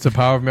Germany, that's the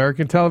power of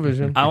American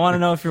television. I want to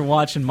know if you're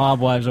watching Mob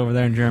Wives over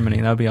there in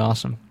Germany. That would be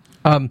awesome.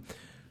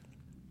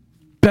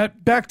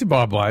 Back to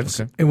Mob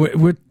Wives, okay. And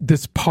we're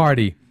this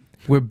party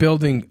we're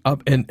building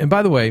up. And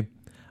by the way,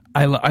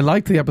 I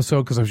liked the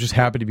episode because I was just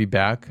happy to be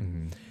back,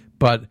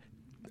 but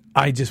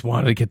I just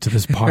wanted to get to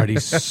this party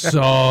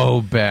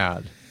so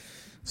bad.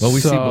 Well, we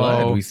see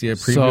blood. We see a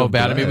preview so of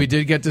bad. blood. I mean, we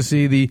did get to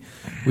see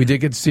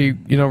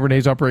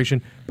Renee's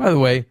operation. By the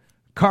way,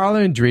 Carla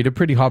and Drita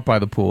pretty hot by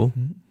the pool.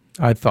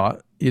 I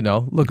thought,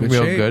 looking good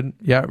real shape. good.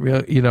 Yeah,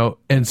 real,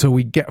 and so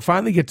we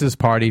finally get to this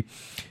party,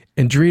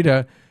 and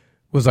Drita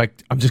was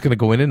like, I'm just going to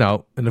go in and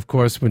out. And of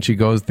course, when she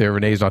goes there,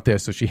 Renee's not there,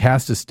 so she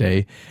has to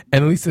stay.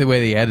 And at least the way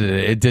they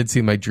edited it, it did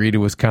seem like Drita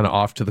was kind of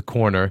off to the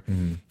corner,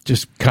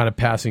 just kind of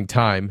passing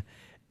time.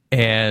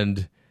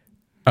 And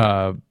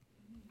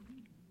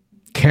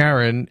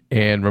Karen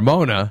and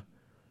Ramona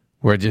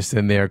were just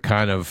in there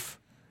kind of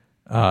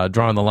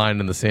drawing the line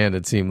in the sand,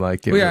 it seemed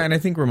like. And I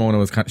think Ramona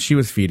was she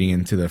was feeding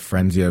into the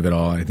frenzy of it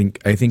all. I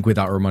think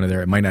without Ramona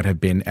there, it might not have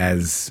been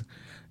as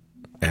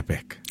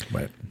epic.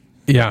 But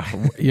yeah,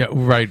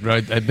 right.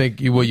 I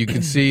think you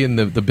can see in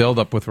the build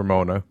up with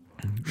Ramona,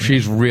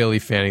 she's really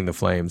fanning the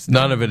flames.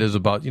 None of it is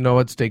about,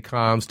 stay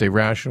calm, stay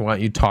rational. Why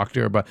don't you talk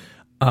to her? But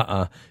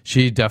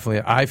she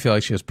definitely, I feel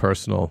like she has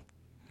personal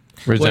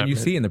resentment. Well, you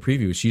see in the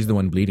preview, she's the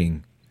one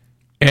bleeding.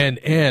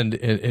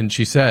 And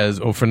she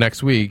says, for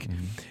next week,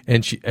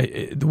 and she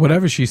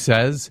whatever she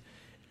says,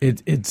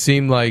 it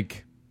seemed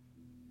like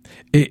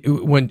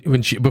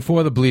when she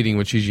before the bleeding,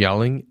 when she's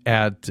yelling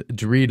at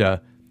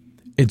Drita,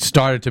 it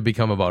started to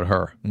become about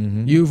her.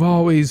 You've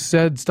always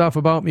said stuff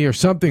about me, or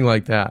something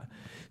like that.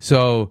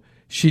 So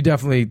she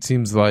definitely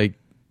seems like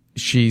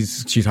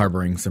she's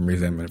harboring some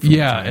resentment.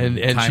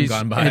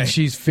 And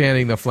she's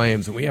fanning the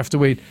flames, and we have to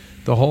wait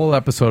the whole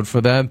episode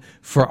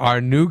for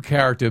our new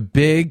character,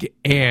 Big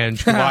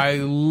Ange, who I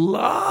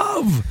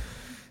love.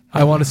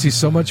 I want to see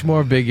so much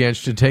more of Big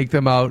Ange, to take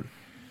them out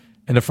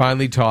and to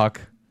finally talk.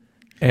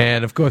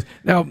 And of course,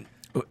 now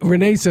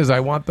Renee says,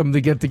 I want them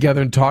to get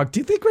together and talk. Do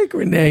you think like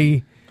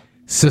Renee's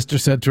sister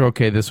said to her,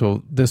 okay, this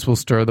will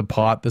stir the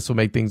pot, this will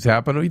make things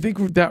happen? Or do you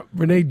think that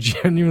Renee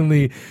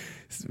genuinely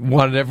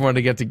wanted everyone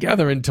to get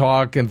together and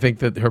talk and think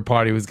that her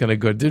party was going to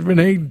go? Did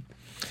Renee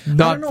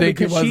not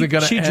think it wasn't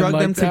going to end like that? She drugged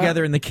them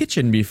together in the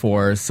kitchen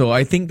before, so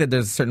I think that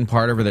there's a certain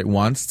part of her that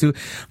wants to.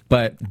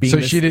 But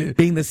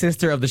being the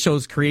sister of the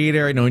show's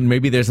creator,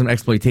 maybe there's some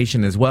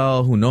exploitation as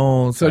well. Who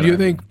knows? So do you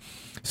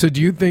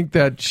think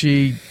that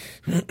she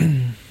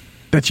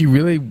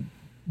really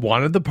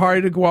wanted the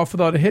party to go off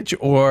without a hitch,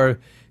 or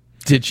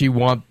did she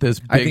want this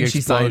big explosion? I think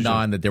she signed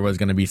on that there was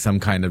going to be some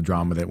kind of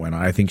drama that went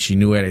on. I think she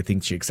knew it. I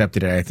think she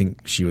accepted it. I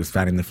think she was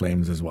fanning the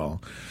flames as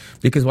well.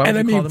 Because why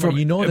would you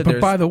call them?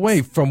 But by the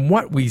way, from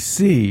what we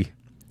see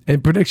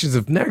in predictions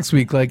of next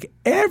week, like,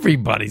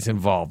 everybody's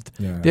involved.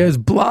 Yeah. There's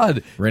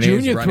blood. Renee's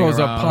Junior throws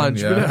around, a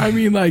punch. Yeah. I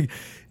mean, like,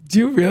 do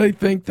you really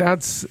think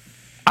that's...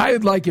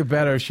 I'd like it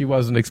better if she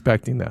wasn't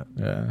expecting that.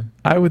 Yeah.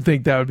 I would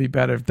think that would be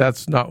better if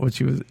that's not what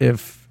she was...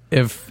 If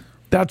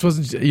that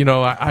wasn't...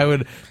 I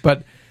would...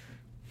 But...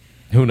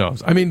 Who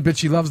knows? I mean, but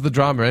she loves the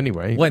drama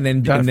anyway. Well,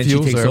 and then she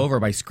takes over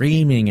by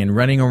screaming and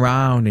running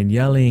around and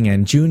yelling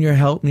and Junior,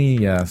 help me.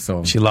 Yeah,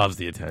 so she loves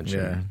the attention.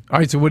 Yeah. All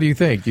right, so what do you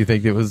think? Do you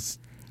think it was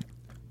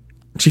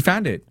She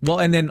found it. Well,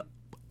 and then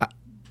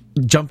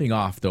jumping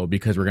off, though,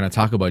 because we're going to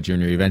talk about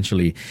Junior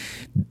eventually,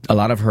 a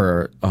lot of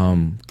her,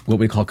 what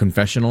we call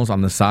confessionals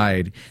on the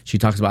side, she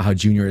talks about how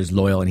Junior is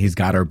loyal and he's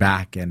got her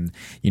back, and,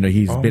 you know,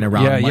 he's been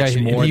around much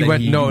more than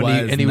he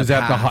was and he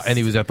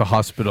was at the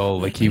hospital,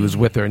 like he was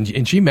with her,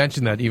 and she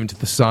mentioned that even to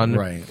the son.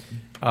 Right.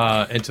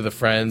 And to the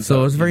friends. So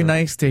it was very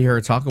nice to hear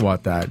her talk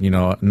about that, you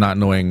know, not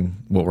knowing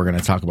what we're going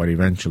to talk about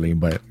eventually.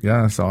 But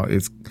yeah, so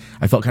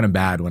I felt kind of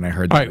bad when I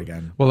heard that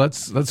again. Well,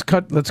 let's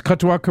cut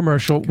to our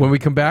commercial. Okay. When we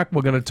come back,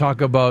 we're going to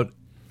talk about,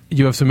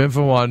 you have some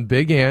info on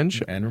Big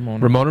Ange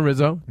and Ramona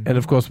Rizzo, and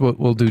of course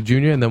we'll do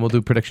Junior, and then we'll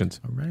do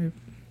predictions. All right.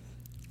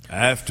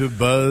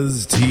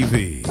 AfterBuzz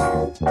TV.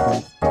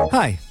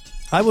 Hi,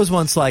 I was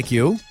once like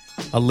you.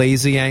 A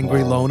lazy,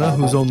 angry loner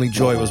whose only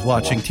joy was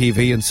watching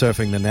TV and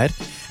surfing the net.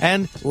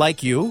 And,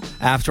 like you,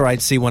 after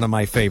I'd see one of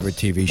my favorite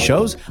TV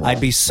shows,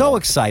 I'd be so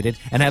excited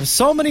and have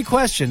so many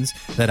questions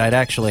that I'd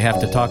actually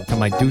have to talk to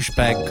my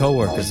douchebag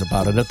coworkers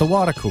about it at the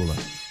water cooler.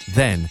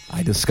 Then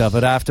I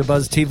discovered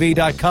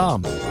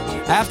AfterBuzzTV.com.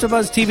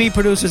 AfterBuzz TV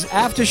produces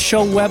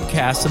after-show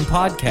webcasts and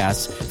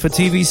podcasts for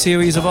TV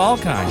series of all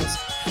kinds,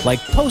 like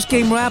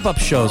post-game wrap-up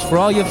shows for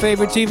all your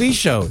favorite TV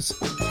shows.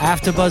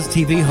 AfterBuzz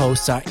TV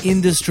hosts are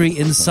industry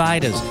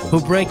insiders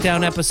who break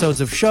down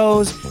episodes of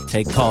shows,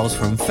 take calls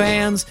from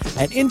fans,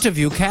 and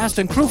interview cast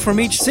and crew from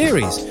each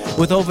series,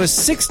 with over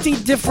 60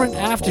 different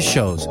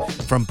after-shows,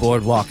 from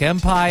Boardwalk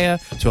Empire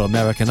to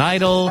American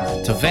Idol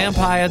to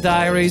Vampire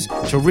Diaries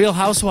to Real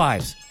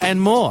Housewives, and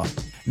more.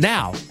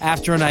 Now,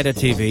 after a night of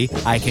TV,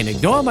 I can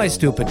ignore my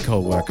stupid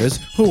coworkers,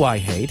 who I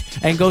hate,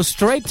 and go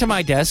straight to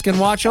my desk and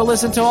watch or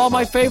listen to all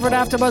my favorite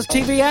AfterBuzz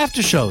TV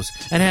after shows,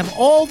 and have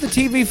all the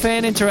TV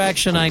fan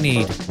interaction I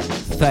need.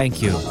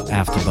 Thank you,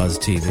 AfterBuzz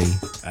TV.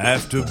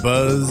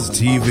 AfterBuzz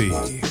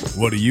TV.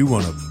 What do you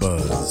want to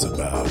buzz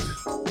about?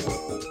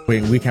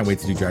 Wait, we can't wait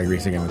to do drag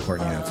racing again with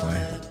Courtney. That's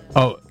why.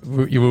 Oh,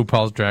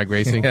 RuPaul's Drag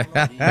Racing.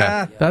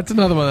 Yeah. That's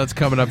another one that's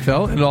coming up,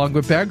 Phil, and along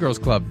with Bad Girls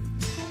Club.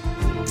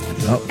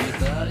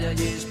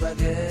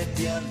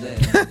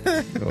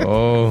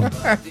 Oh.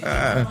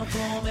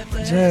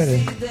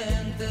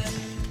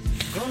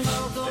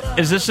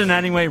 Is this in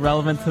any way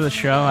relevant to the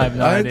show? I have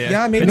no idea.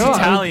 Yeah, maybe it's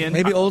Italian.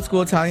 Maybe old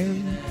school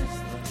Italian.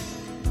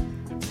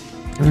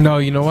 No,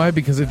 you know why?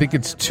 Because I think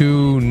it's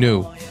too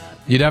new.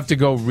 You'd have to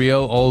go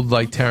real old,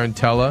 like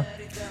Tarantella.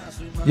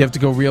 You have to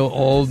go real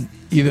old,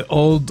 either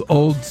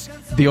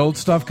the old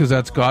stuff, because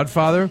that's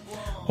Godfather,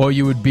 or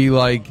you would be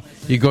like,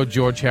 you go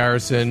George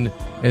Harrison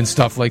and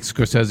stuff like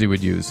Scorsese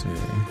would use.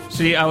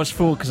 See, I was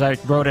fooled because I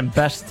wrote in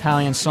best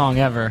Italian song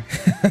ever,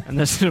 and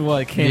this is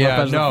what came up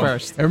as the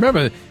first. And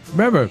remember,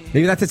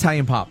 maybe that's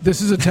Italian pop.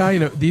 This is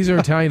Italian. These are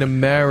Italian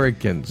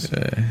Americans.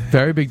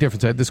 Very big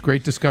difference. I had this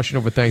great discussion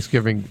over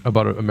Thanksgiving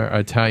about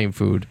Italian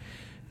food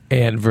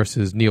and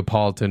versus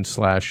Neapolitan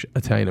 /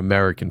 Italian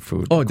American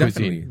food. Oh, cuisine.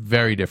 definitely.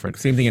 Very different.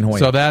 Same thing in Hawaii.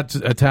 So that's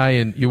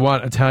Italian. You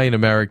want Italian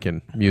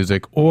American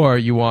music, or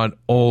you want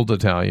old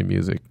Italian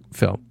music,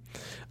 Phil.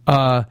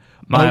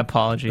 My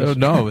apologies.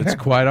 No, it's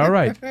quite all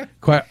right.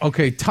 Quite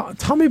okay.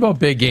 Tell me about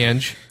Big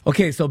Ange.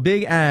 Okay, so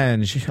Big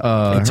Ange.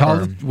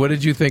 What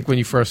did you think when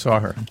you first saw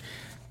her?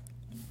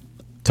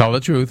 Tell the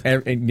truth.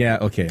 Yeah,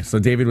 okay. So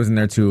David was in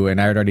there too, and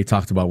I had already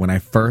talked about when I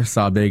first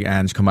saw Big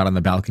Ange come out on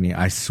the balcony.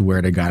 I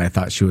swear to God, I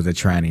thought she was a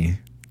tranny.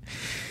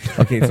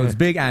 Okay, so it's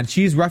Big Ange.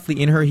 She's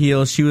roughly in her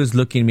heels. She was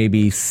looking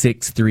maybe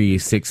 6'3",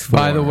 6'4".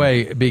 By the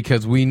way,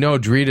 because we know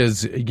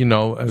Drita's,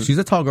 she's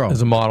a tall girl.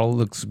 As a model,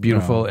 looks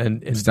beautiful,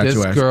 and this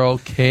girl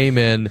came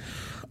in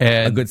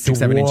and a good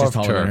 6-7 inches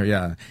taller than her.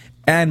 Yeah,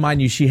 and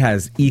mind you, she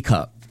has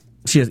E-cup.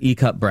 She has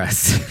E-cup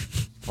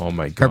breasts. Oh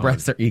my God, her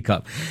breasts are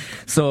E-cup.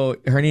 So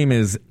her name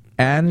is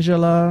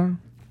Angela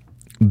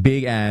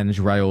Big Ange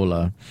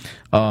Raiola.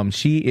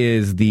 She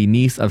is the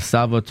niece of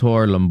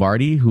Salvatore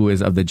Lombardi, who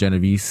is of the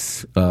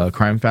Genovese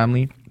crime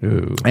family.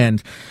 Ooh.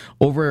 And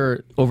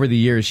over the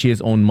years, she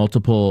has owned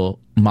multiple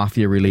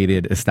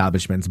mafia-related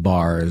establishments,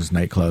 bars,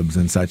 nightclubs,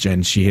 and such.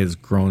 And she has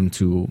grown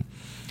to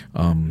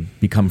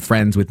become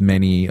friends with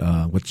many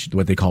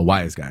what they call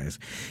wise guys.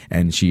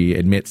 And she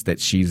admits that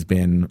she's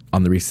been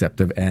on the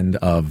receptive end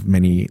of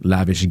many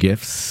lavish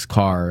gifts,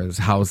 cars,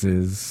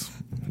 houses,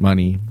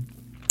 money.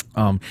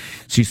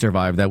 She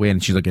survived that way,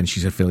 and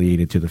she's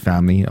affiliated to the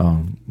family.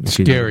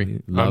 She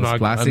Scary. loves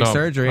plastic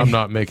surgery. I'm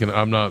not making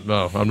any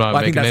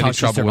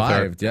trouble with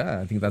her.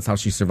 Yeah, I think that's how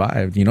she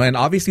survived. And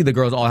obviously the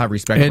girls all have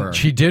respect for her. And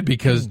she did,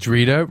 because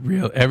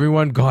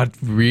everyone got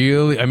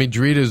really. I mean,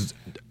 Drita's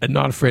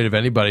not afraid of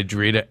anybody.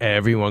 Drita,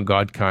 everyone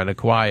got kind of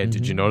quiet. Mm-hmm.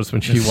 Did you notice when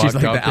she walked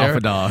like out the there?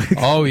 Alpha dog.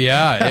 Oh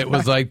yeah, it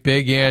was like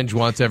Big Ange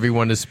wants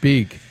everyone to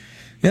speak.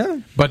 Yeah,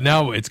 but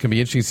now it's going to be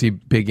interesting to see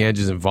Big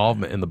Ange's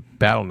involvement in the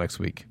battle next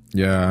week.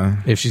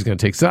 Yeah, if she's going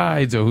to take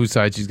sides or whose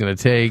side she's going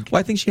to take. Well,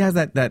 I think she has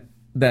that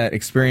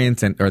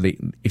experience or the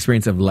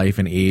experience of life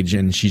and age,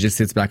 and she just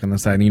sits back on the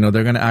side. And,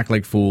 they're going to act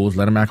like fools.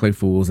 Let them act like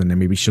fools, and then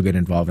maybe she'll get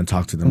involved and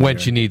talk to them when later.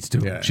 she needs to.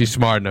 Yeah. She's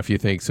smart enough, you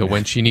think? So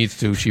when she needs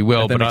to, she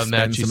will. But on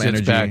that, she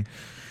sits back.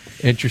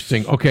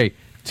 Interesting. Okay,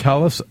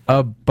 tell us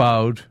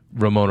about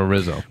Ramona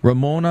Rizzo.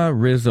 Ramona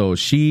Rizzo,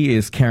 she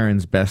is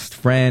Karen's best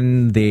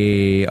friend.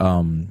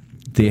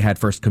 They had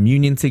first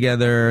communion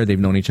together. They've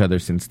known each other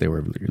since they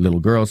were little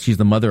girls. She's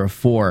the mother of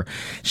 4.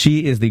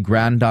 She is the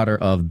granddaughter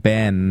of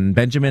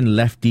Benjamin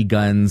Lefty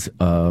Guns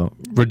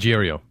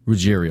Ruggiero.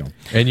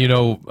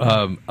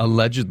 And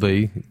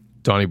allegedly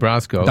Donnie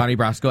Brasco,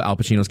 Al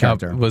Pacino's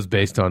character, was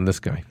based on this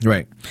guy.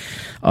 Right.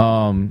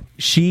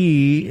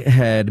 She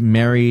had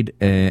married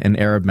an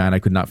Arab man. I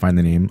could not find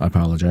the name. I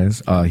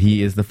apologize.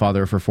 He is the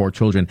father of her 4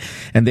 children.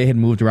 And they had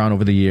moved around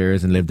over the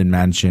years and lived in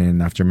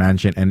mansion after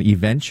mansion. And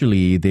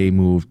eventually they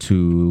moved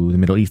to the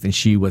Middle East. And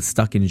she was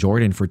stuck in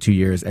Jordan for 2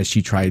 years as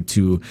she tried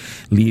to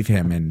leave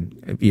him.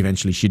 And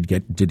eventually she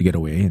did get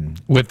away.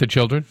 And with the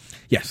children?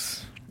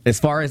 Yes. As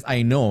far as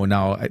I know,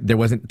 now there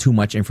wasn't too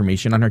much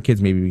information on her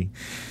kids. Maybe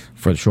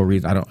for the show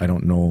reason, I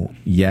don't know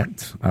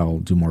yet. I'll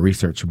do more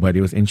research, but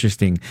it was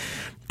interesting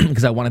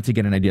because I wanted to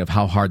get an idea of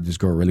how hard this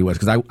girl really was.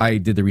 Because I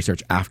did the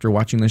research after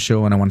watching the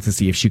show, and I wanted to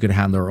see if she could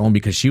handle her own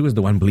because she was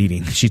the one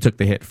bleeding. She took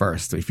the hit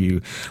first. If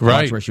you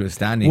watch where she was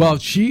standing, well,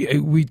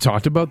 we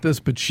talked about this,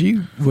 but she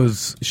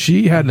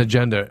had an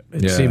agenda.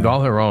 It seemed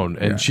all her own,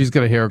 and she's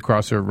got a hair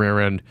across her rear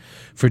end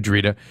for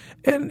Drita.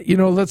 And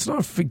let's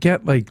not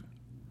forget,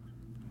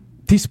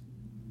 these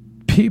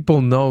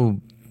people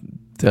know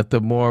that the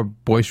more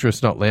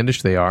boisterous and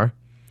outlandish they are,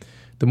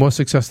 the more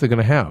success they're going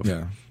to have.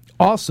 Yeah.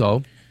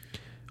 Also,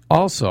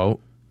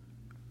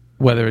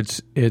 whether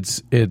it's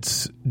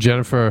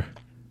Jennifer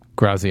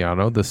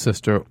Graziano, the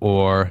sister,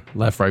 or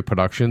Left Right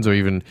Productions, or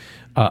even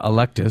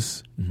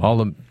Electus, all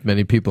the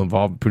many people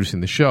involved in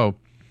producing the show,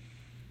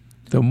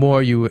 the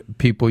more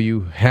people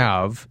you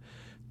have,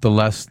 the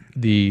less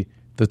the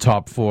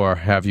top 4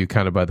 have you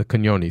kind of by the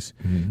canyones.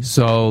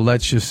 So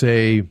let's just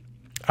say,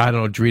 I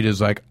don't know,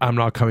 Drita's like, I'm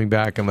not coming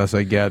back unless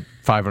I get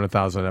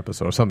 500,000 an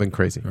episode or something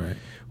crazy. Right.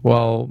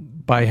 Well,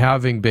 by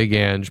having Big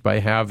Ange, by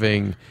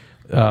having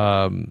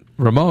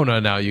Ramona,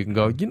 now you can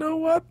go, you know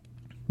what?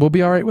 We'll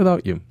be all right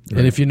without you. Right.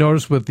 And if you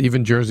notice with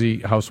even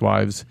Jersey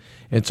Housewives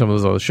and some of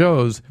those other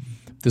shows,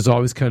 there's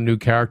always kind of new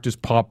characters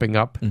popping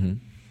up.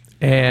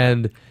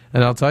 And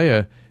I'll tell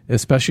you,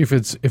 especially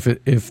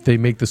if they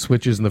make the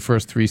switches in the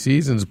first 3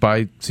 seasons,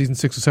 by season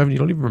 6 or 7, you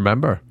don't even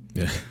remember.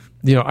 Yeah.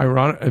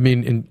 Ironic. I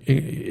mean,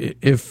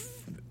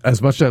 if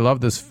as much as I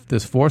love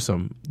this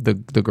foursome, the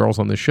girls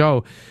on the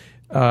show,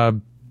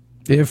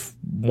 if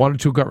 1 or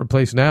 2 got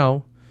replaced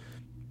now,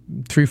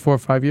 3, 4,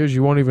 5 years,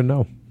 you won't even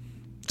know.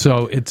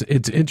 So it's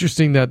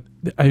interesting that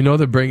I know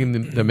they're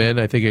bringing them in.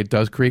 I think it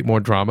does create more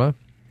drama,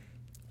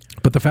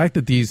 but the fact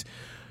that these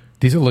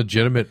are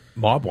legitimate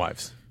mob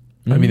wives.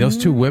 I mean, those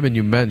 2 women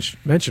you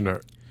mentioned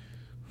are.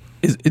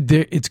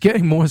 It's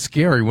getting more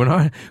scary.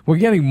 We're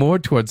getting more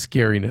towards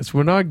scariness.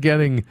 We're not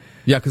getting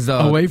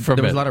away from it.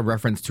 There was a lot of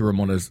reference to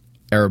Ramona's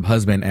Arab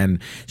husband, and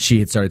she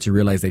had started to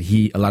realize that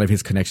a lot of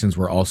his connections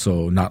were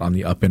also not on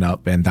the up and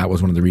up, and that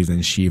was one of the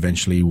reasons she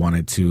eventually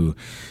wanted to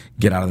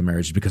get out of the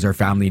marriage, because her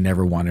family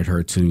never wanted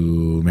her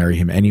to marry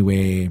him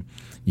anyway.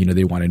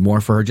 They wanted more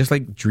for her, just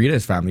like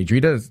Drita's family.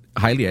 Drita's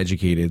highly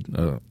educated,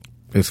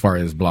 as far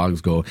as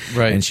blogs go.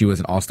 Right. And she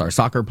was an all-star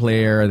soccer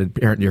player.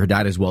 Her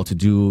dad is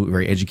well-to-do,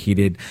 very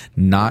educated,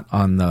 not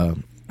on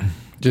the...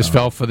 Just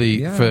fell for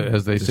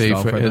as they say,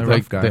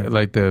 like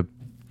the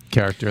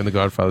character in The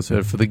Godfather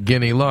said, for the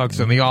guinea looks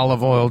and the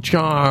olive oil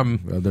charm.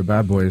 Well, they're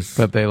bad boys.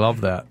 But they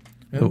love that.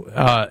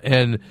 Yeah.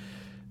 And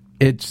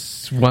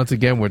it's, once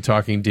again, we're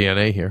talking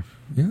DNA here.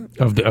 Yeah.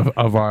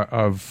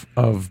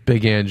 Of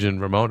Big Ange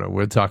and Ramona.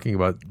 We're talking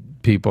about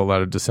people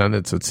that are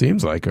descendants, it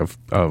seems like, of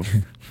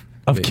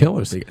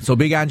killers. So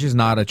Big Ange is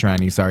not a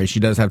tranny. Sorry, she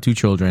does have 2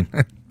 children.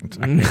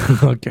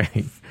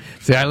 Okay.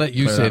 See, I let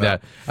you say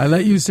that. I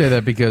let you say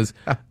that because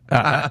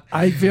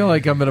I feel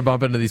like I'm going to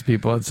bump into these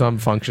people at some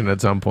function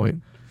at some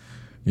point.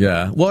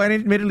 Yeah. Well, and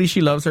admittedly,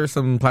 she loves her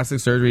some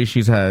plastic surgery.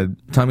 She's had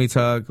tummy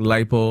tuck,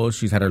 lipo.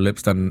 She's had her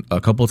lips done a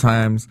couple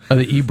times. Are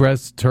the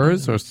e-breasts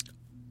hers or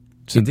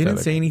She didn't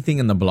say anything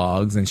in the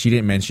blogs, and she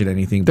didn't mention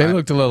anything. They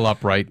looked a little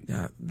upright.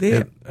 Yeah,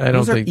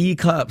 those are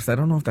E-cups. I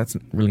don't know if that's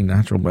really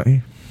natural, but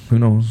hey, who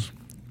knows?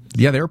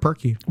 Yeah, they were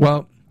perky.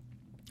 Well,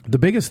 the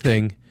biggest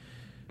thing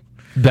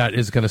that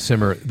is going to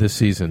simmer this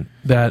season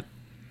that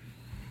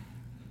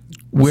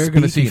we're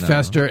going to see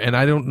fester, and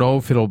I don't know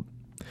if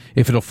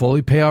it'll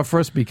fully pay off for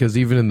us, because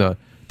even in the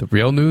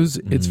real news,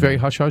 it's very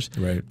hush-hush.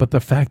 Right. But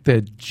the fact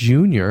that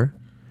Junior,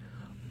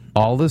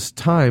 all this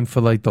time for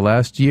like the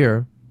last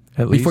year,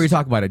 at least. Before you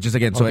talk about it, just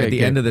again, so at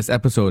the end of this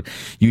episode,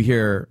 you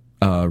hear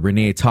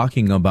Renee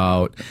talking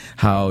about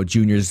how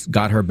Junior's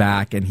got her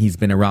back, and he's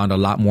been around a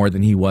lot more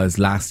than he was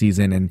last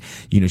season, and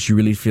she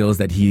really feels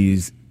that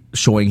he's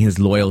showing his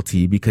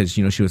loyalty, because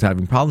she was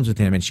having problems with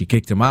him and she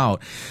kicked him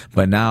out,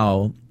 but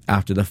now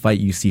after the fight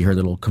you see her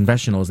little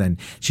confessionals and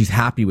she's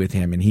happy with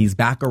him and he's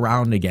back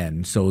around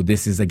again. So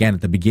this is again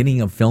at the beginning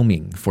of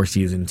filming for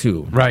season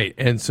 2, right?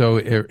 And so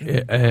I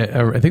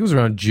think it was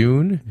around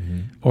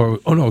June, or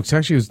I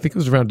think it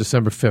was around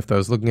December 5th. I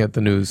was looking at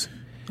the news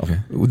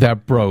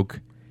that broke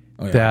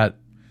that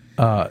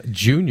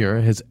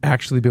Junior has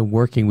actually been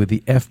working with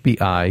the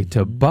FBI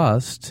to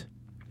bust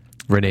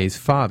Renee's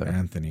father,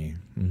 Anthony.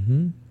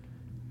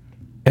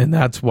 And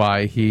that's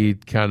why he's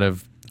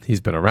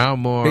been around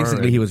more.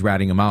 Basically, he was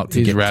ratting him out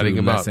to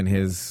lessen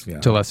his. Yeah.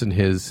 To lessen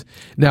his.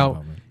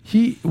 Now,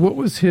 what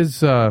was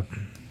his? I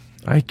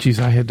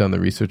had done the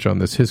research on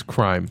this. His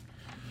crime.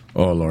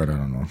 Oh Lord, I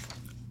don't know.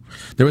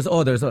 There's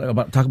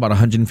about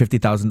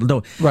 150,000.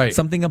 No, right.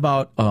 Something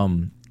about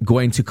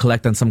going to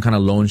collect on some kind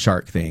of loan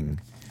shark thing.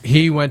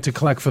 He went to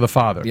collect for the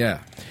father. Yeah.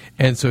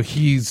 And so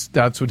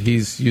that's what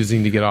he's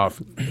using to get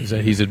off. Is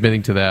that he's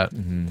admitting to that,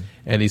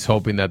 and he's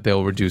hoping that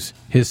they'll reduce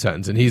his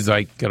sentence. And he's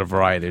like got a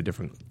variety of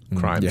different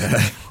crimes.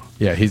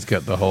 Yeah, he's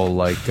got the whole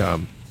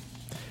the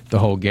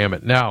whole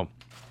gamut. Now,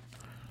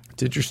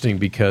 it's interesting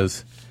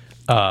because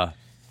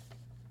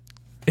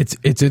it's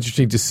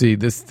interesting to see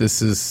this.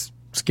 This is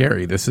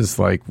scary. This is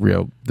like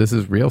real. This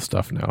is real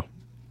stuff now.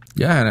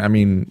 Yeah, and I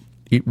mean,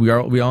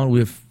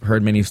 we've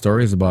heard many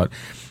stories about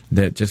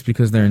that. Just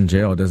because they're in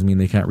jail doesn't mean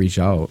they can't reach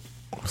out.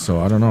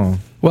 So I don't know.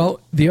 Well,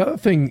 the other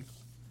thing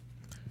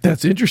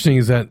that's interesting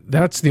is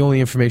that's the only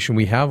information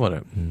we have on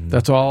it.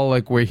 That's all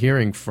like we're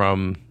hearing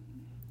from,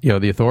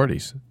 the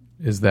authorities,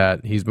 is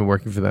that he's been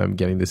working for them,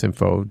 getting this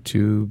info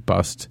to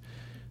bust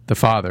the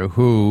father,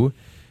 who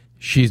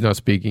she's not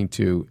speaking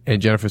to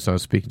and Jennifer's not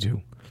speaking to.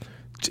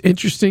 It's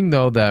interesting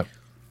though that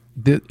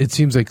it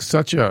seems like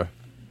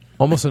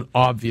almost an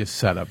obvious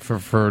setup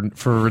for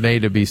Renee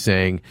to be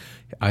saying,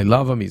 "I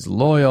love him. He's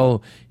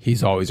loyal.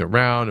 He's always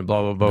around," and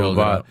blah blah blah blah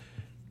blah.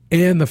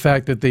 And the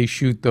fact that they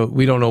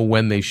we don't know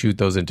when they shoot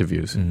those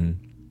interviews.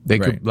 They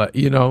could,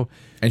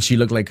 And she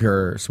looked like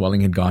her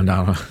swelling had gone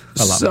down a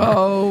lot.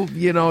 So,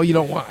 you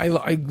don't want.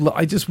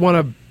 I just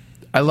want to.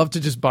 I love to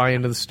just buy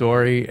into the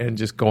story and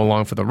just go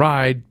along for the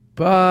ride.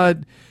 But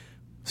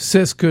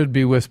Sis could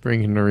be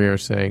whispering in her ear,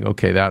 saying,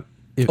 "Okay,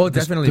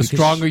 definitely. The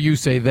stronger you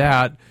say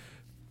that,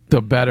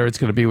 the better it's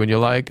going to be when you're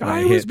like,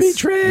 I was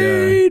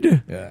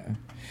betrayed." Yeah.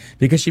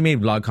 Because she made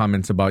blog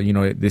comments about,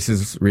 this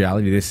is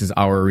reality, this is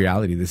our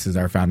reality, this is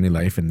our family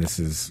life, and this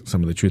is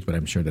some of the truth, but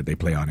I'm sure that they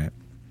play on it.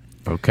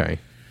 Okay.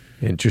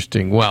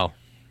 Interesting. Well,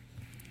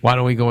 why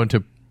don't we go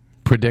into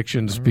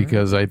predictions,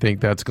 because I think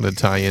that's going to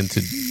tie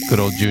into good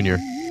old Junior.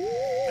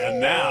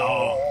 And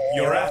now,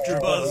 your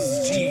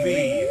AfterBuzz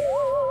TV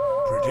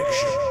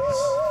predictions.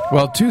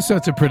 Well, 2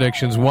 sets of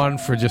predictions, one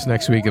for just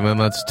next week, and then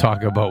let's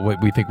talk about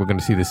what we think we're going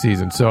to see this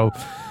season. So,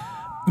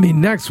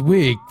 next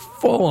week,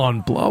 full-on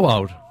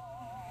blowout.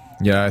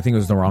 Yeah, I think it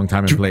was the wrong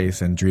time and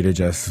place, and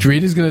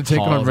Drita's going to take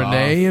on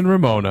Renee and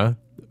Ramona.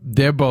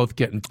 They're both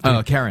getting...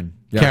 Karen.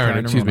 Yeah,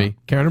 Karen,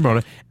 Karen and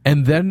Ramona.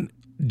 And then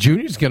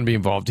Junior's going to be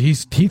involved. He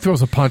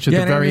throws a punch at the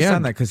very end. I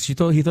understand that, because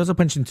he throws a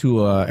punch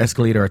into an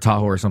escalator or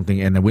Tahoe or something,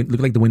 and it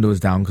looked like the window is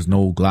down because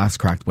no glass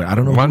cracked, but I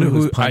don't know who he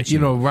was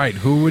punching. Right.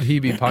 Who would he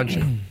be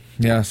punching?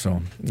 Yeah,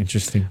 so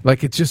interesting.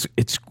 Like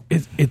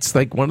it's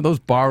like one of those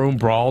barroom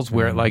brawls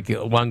where like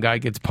one guy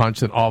gets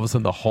punched and all of a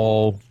sudden the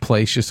whole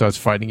place just starts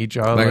fighting each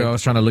other. Like I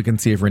was trying to look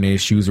and see if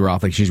Renee's shoes were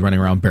off. Like she's running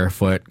around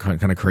barefoot,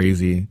 kind of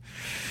crazy.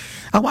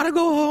 I want to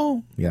go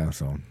home. Yeah,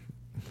 so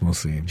we'll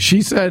see.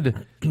 She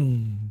said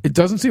it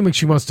doesn't seem like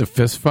she wants to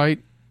fist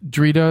fight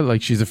Drita.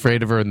 Like she's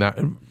afraid of her and that.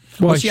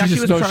 Well, she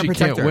actually was trying to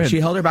protect her. Win. She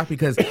held her back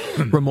because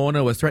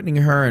Ramona was threatening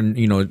her, and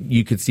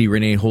you could see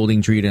Renee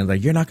holding Drita and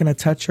like, you're not going to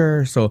touch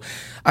her. So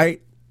I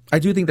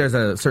do think there's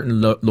a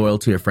certain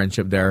loyalty or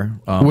friendship there.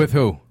 With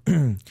who?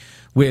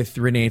 With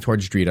Renee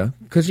towards Drita,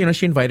 because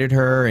she invited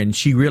her and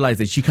she realized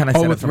that she kind of.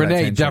 Oh, with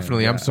Renee,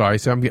 definitely. Yeah. I'm sorry,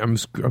 so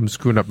I'm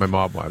screwing up my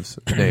mob wives'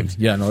 names.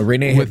 Yeah, no,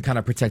 Renee had kind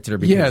of protected her.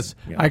 Because,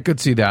 yes, I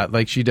could see that.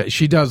 Like she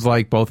does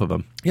like both of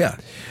them. Yeah,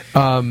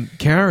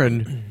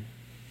 Karen.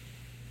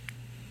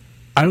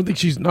 I don't think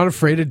she's not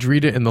afraid of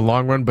Drita in the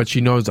long run, but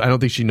she knows. I don't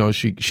think she knows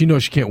she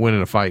knows she can't win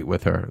in a fight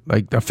with her,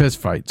 like a fist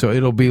fight. So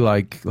it'll be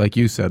like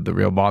you said, the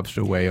real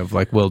mobster way of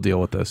like, we'll deal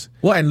with this.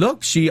 Well, and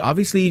look, she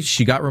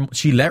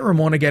let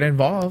Ramona get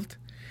involved.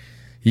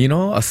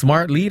 A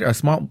smart leader, a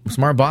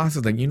smart boss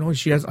is like,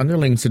 she has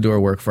underlings to do her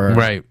work for her,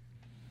 right?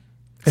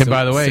 And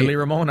by the way, silly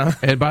Ramona.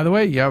 And by the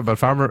way, yeah, but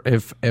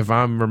if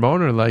I'm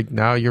Ramona, like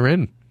now you're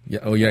in. Yeah.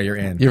 Oh yeah, you're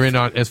in. You're in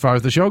on as far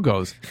as the show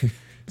goes.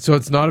 So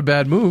it's not a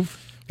bad move.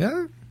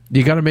 Yeah.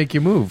 You got to make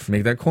your move.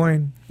 Make that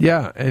coin.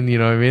 Yeah, and you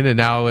know what I mean? And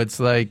now it's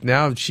like,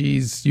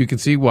 you can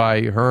see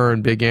why her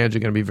and Big Ange are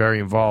going to be very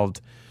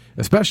involved,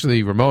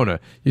 especially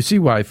Ramona. You see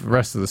why for the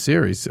rest of the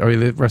series, or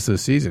the rest of the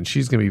season,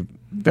 she's going to be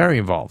very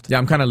involved. Yeah,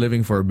 I'm kind of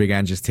living for Big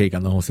Ange's take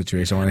on the whole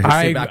situation. When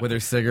I sit back with her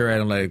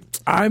cigarette,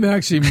 I'm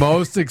actually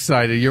most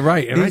excited. You're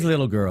right. And these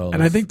little girls.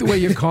 And I think the way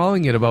you're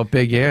calling it about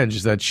Big Ange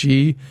is that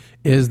she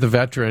is the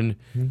veteran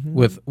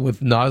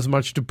with not as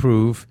much to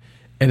prove,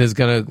 and is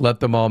going to let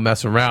them all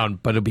mess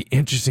around. But it'll be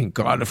interesting,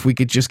 God, if we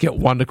could just get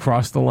one to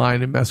cross the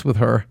line and mess with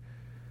her.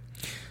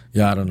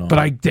 Yeah, I don't know.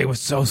 But they were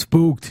so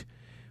spooked.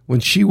 When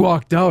she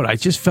walked out, I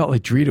just felt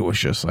like Drita was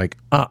just like,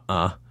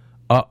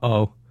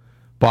 uh-oh.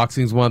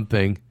 Boxing's one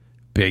thing,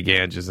 Big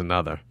Ange is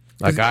another.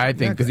 Like, I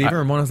think... Because even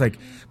Ramona's like,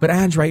 but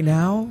Ange, right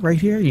now, right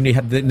here,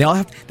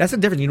 that's the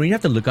difference. You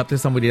have to look up to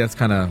somebody that's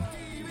kind of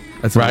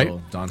That's a right?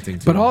 little daunting,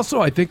 too. But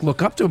also, I think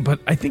look up to him. But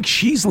I think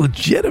she's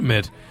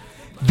legitimate.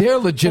 They're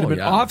legitimate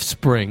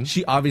offspring.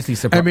 She obviously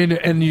I mean,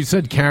 and you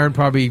said Karen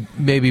probably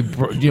maybe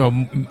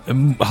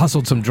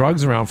hustled some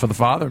drugs around for the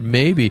father,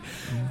 maybe.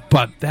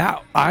 But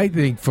that I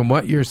think from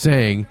what you're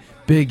saying,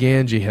 Big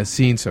Angie has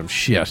seen some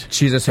shit.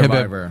 She's a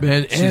survivor.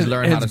 She's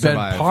learned how to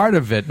survive. Been part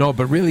of it. No,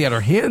 but really had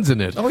her hands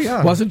in it. Oh,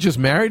 yeah. Wasn't just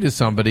married to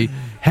somebody.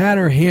 Had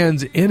her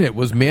hands in it.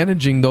 Was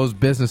managing those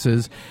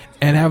businesses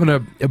and having to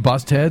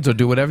bust heads or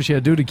do whatever she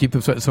had to do to keep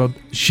them. So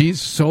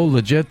she's so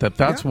legit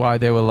that's why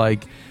they were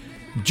like.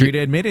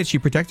 Drita admitted she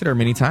protected her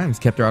many times,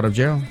 kept her out of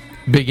jail.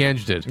 Big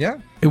Ange did. Yeah.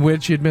 And where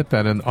did she admit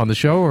that? On the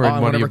show or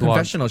in one of your blogs?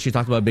 Confessional. She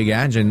talked about Big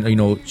Ange,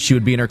 and she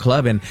would be in her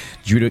club, and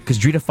because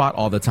Drita fought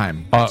all the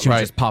time, she would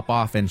just pop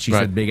off, and she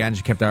said Big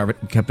Ange kept her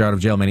out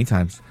of jail many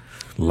times.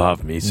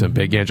 Love me some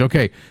Big Ange.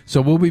 Okay,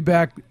 so we'll be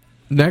back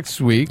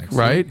next week,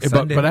 right?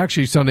 But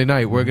actually Sunday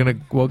night we're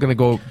gonna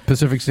go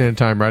Pacific Standard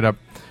Time right up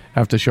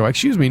after the show.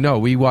 Excuse me, no,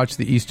 we watch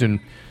the Eastern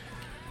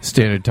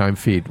Standard Time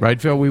feed,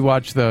 right, Phil? We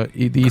watch the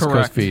East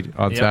Coast feed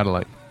on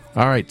satellite.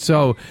 All right,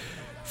 so.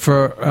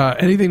 For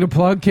anything to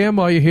plug, Kim,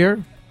 while you're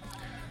here?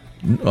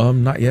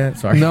 Not yet.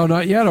 Sorry. No,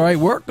 not yet. All right,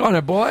 work on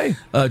it, boy.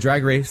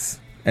 Drag Race,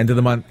 end of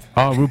the month.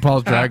 Oh,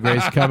 RuPaul's Drag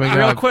Race coming up.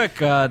 Real quick,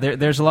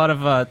 there's a lot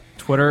of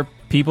Twitter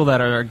people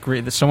that are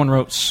agree that someone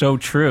wrote "so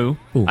true."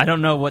 Ooh. I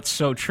don't know what's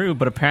so true,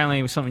 but apparently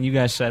it was something you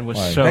guys said was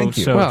Thank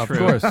you. so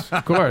true.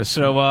 Of course.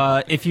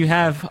 So if you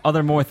have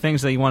more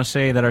things that you want to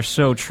say that are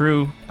so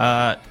true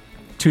to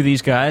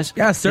these guys,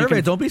 survey.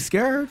 Don't be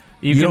scared.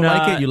 You don't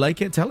like it. You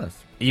like it. Tell us.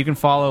 You can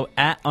follow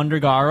at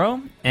Undergaro.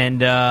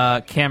 And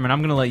Cameron, I'm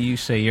going to let you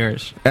say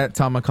yours. At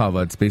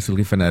Tamakava. It's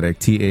basically phonetic.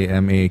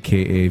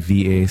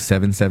 TAMAKAVA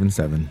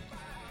 777.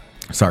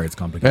 Sorry, it's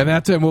complicated. And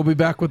that's it. We'll be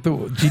back with the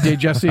DJ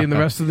Jesse and the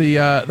rest of the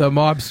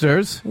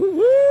mobsters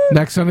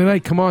next Sunday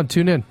night. Come on,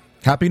 tune in.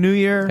 Happy New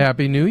Year.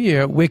 Happy New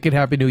Year. Wicked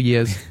Happy New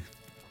Year's.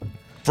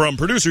 From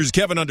producers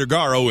Kevin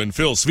Undergaro and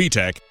Phil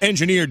Svitek,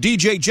 engineer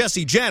DJ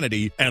Jesse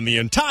Janity, and the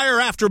entire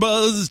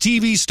AfterBuzz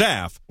TV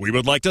staff, we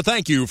would like to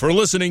thank you for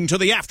listening to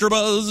the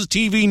AfterBuzz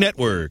TV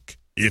network.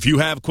 If you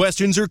have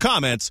questions or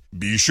comments,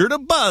 be sure to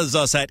buzz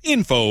us at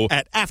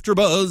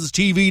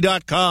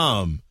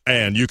info@AfterBuzzTV.com.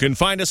 And you can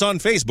find us on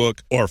Facebook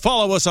or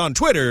follow us on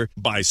Twitter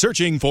by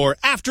searching for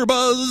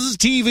AfterBuzz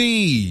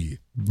TV.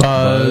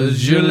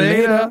 Buzz you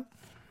later.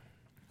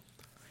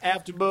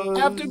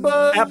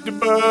 AfterBuzz.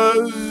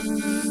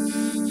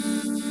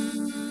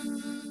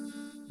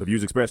 The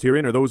views expressed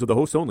herein are those of the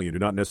hosts only and do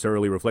not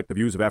necessarily reflect the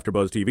views of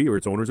AfterBuzz TV or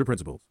its owners or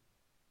principals.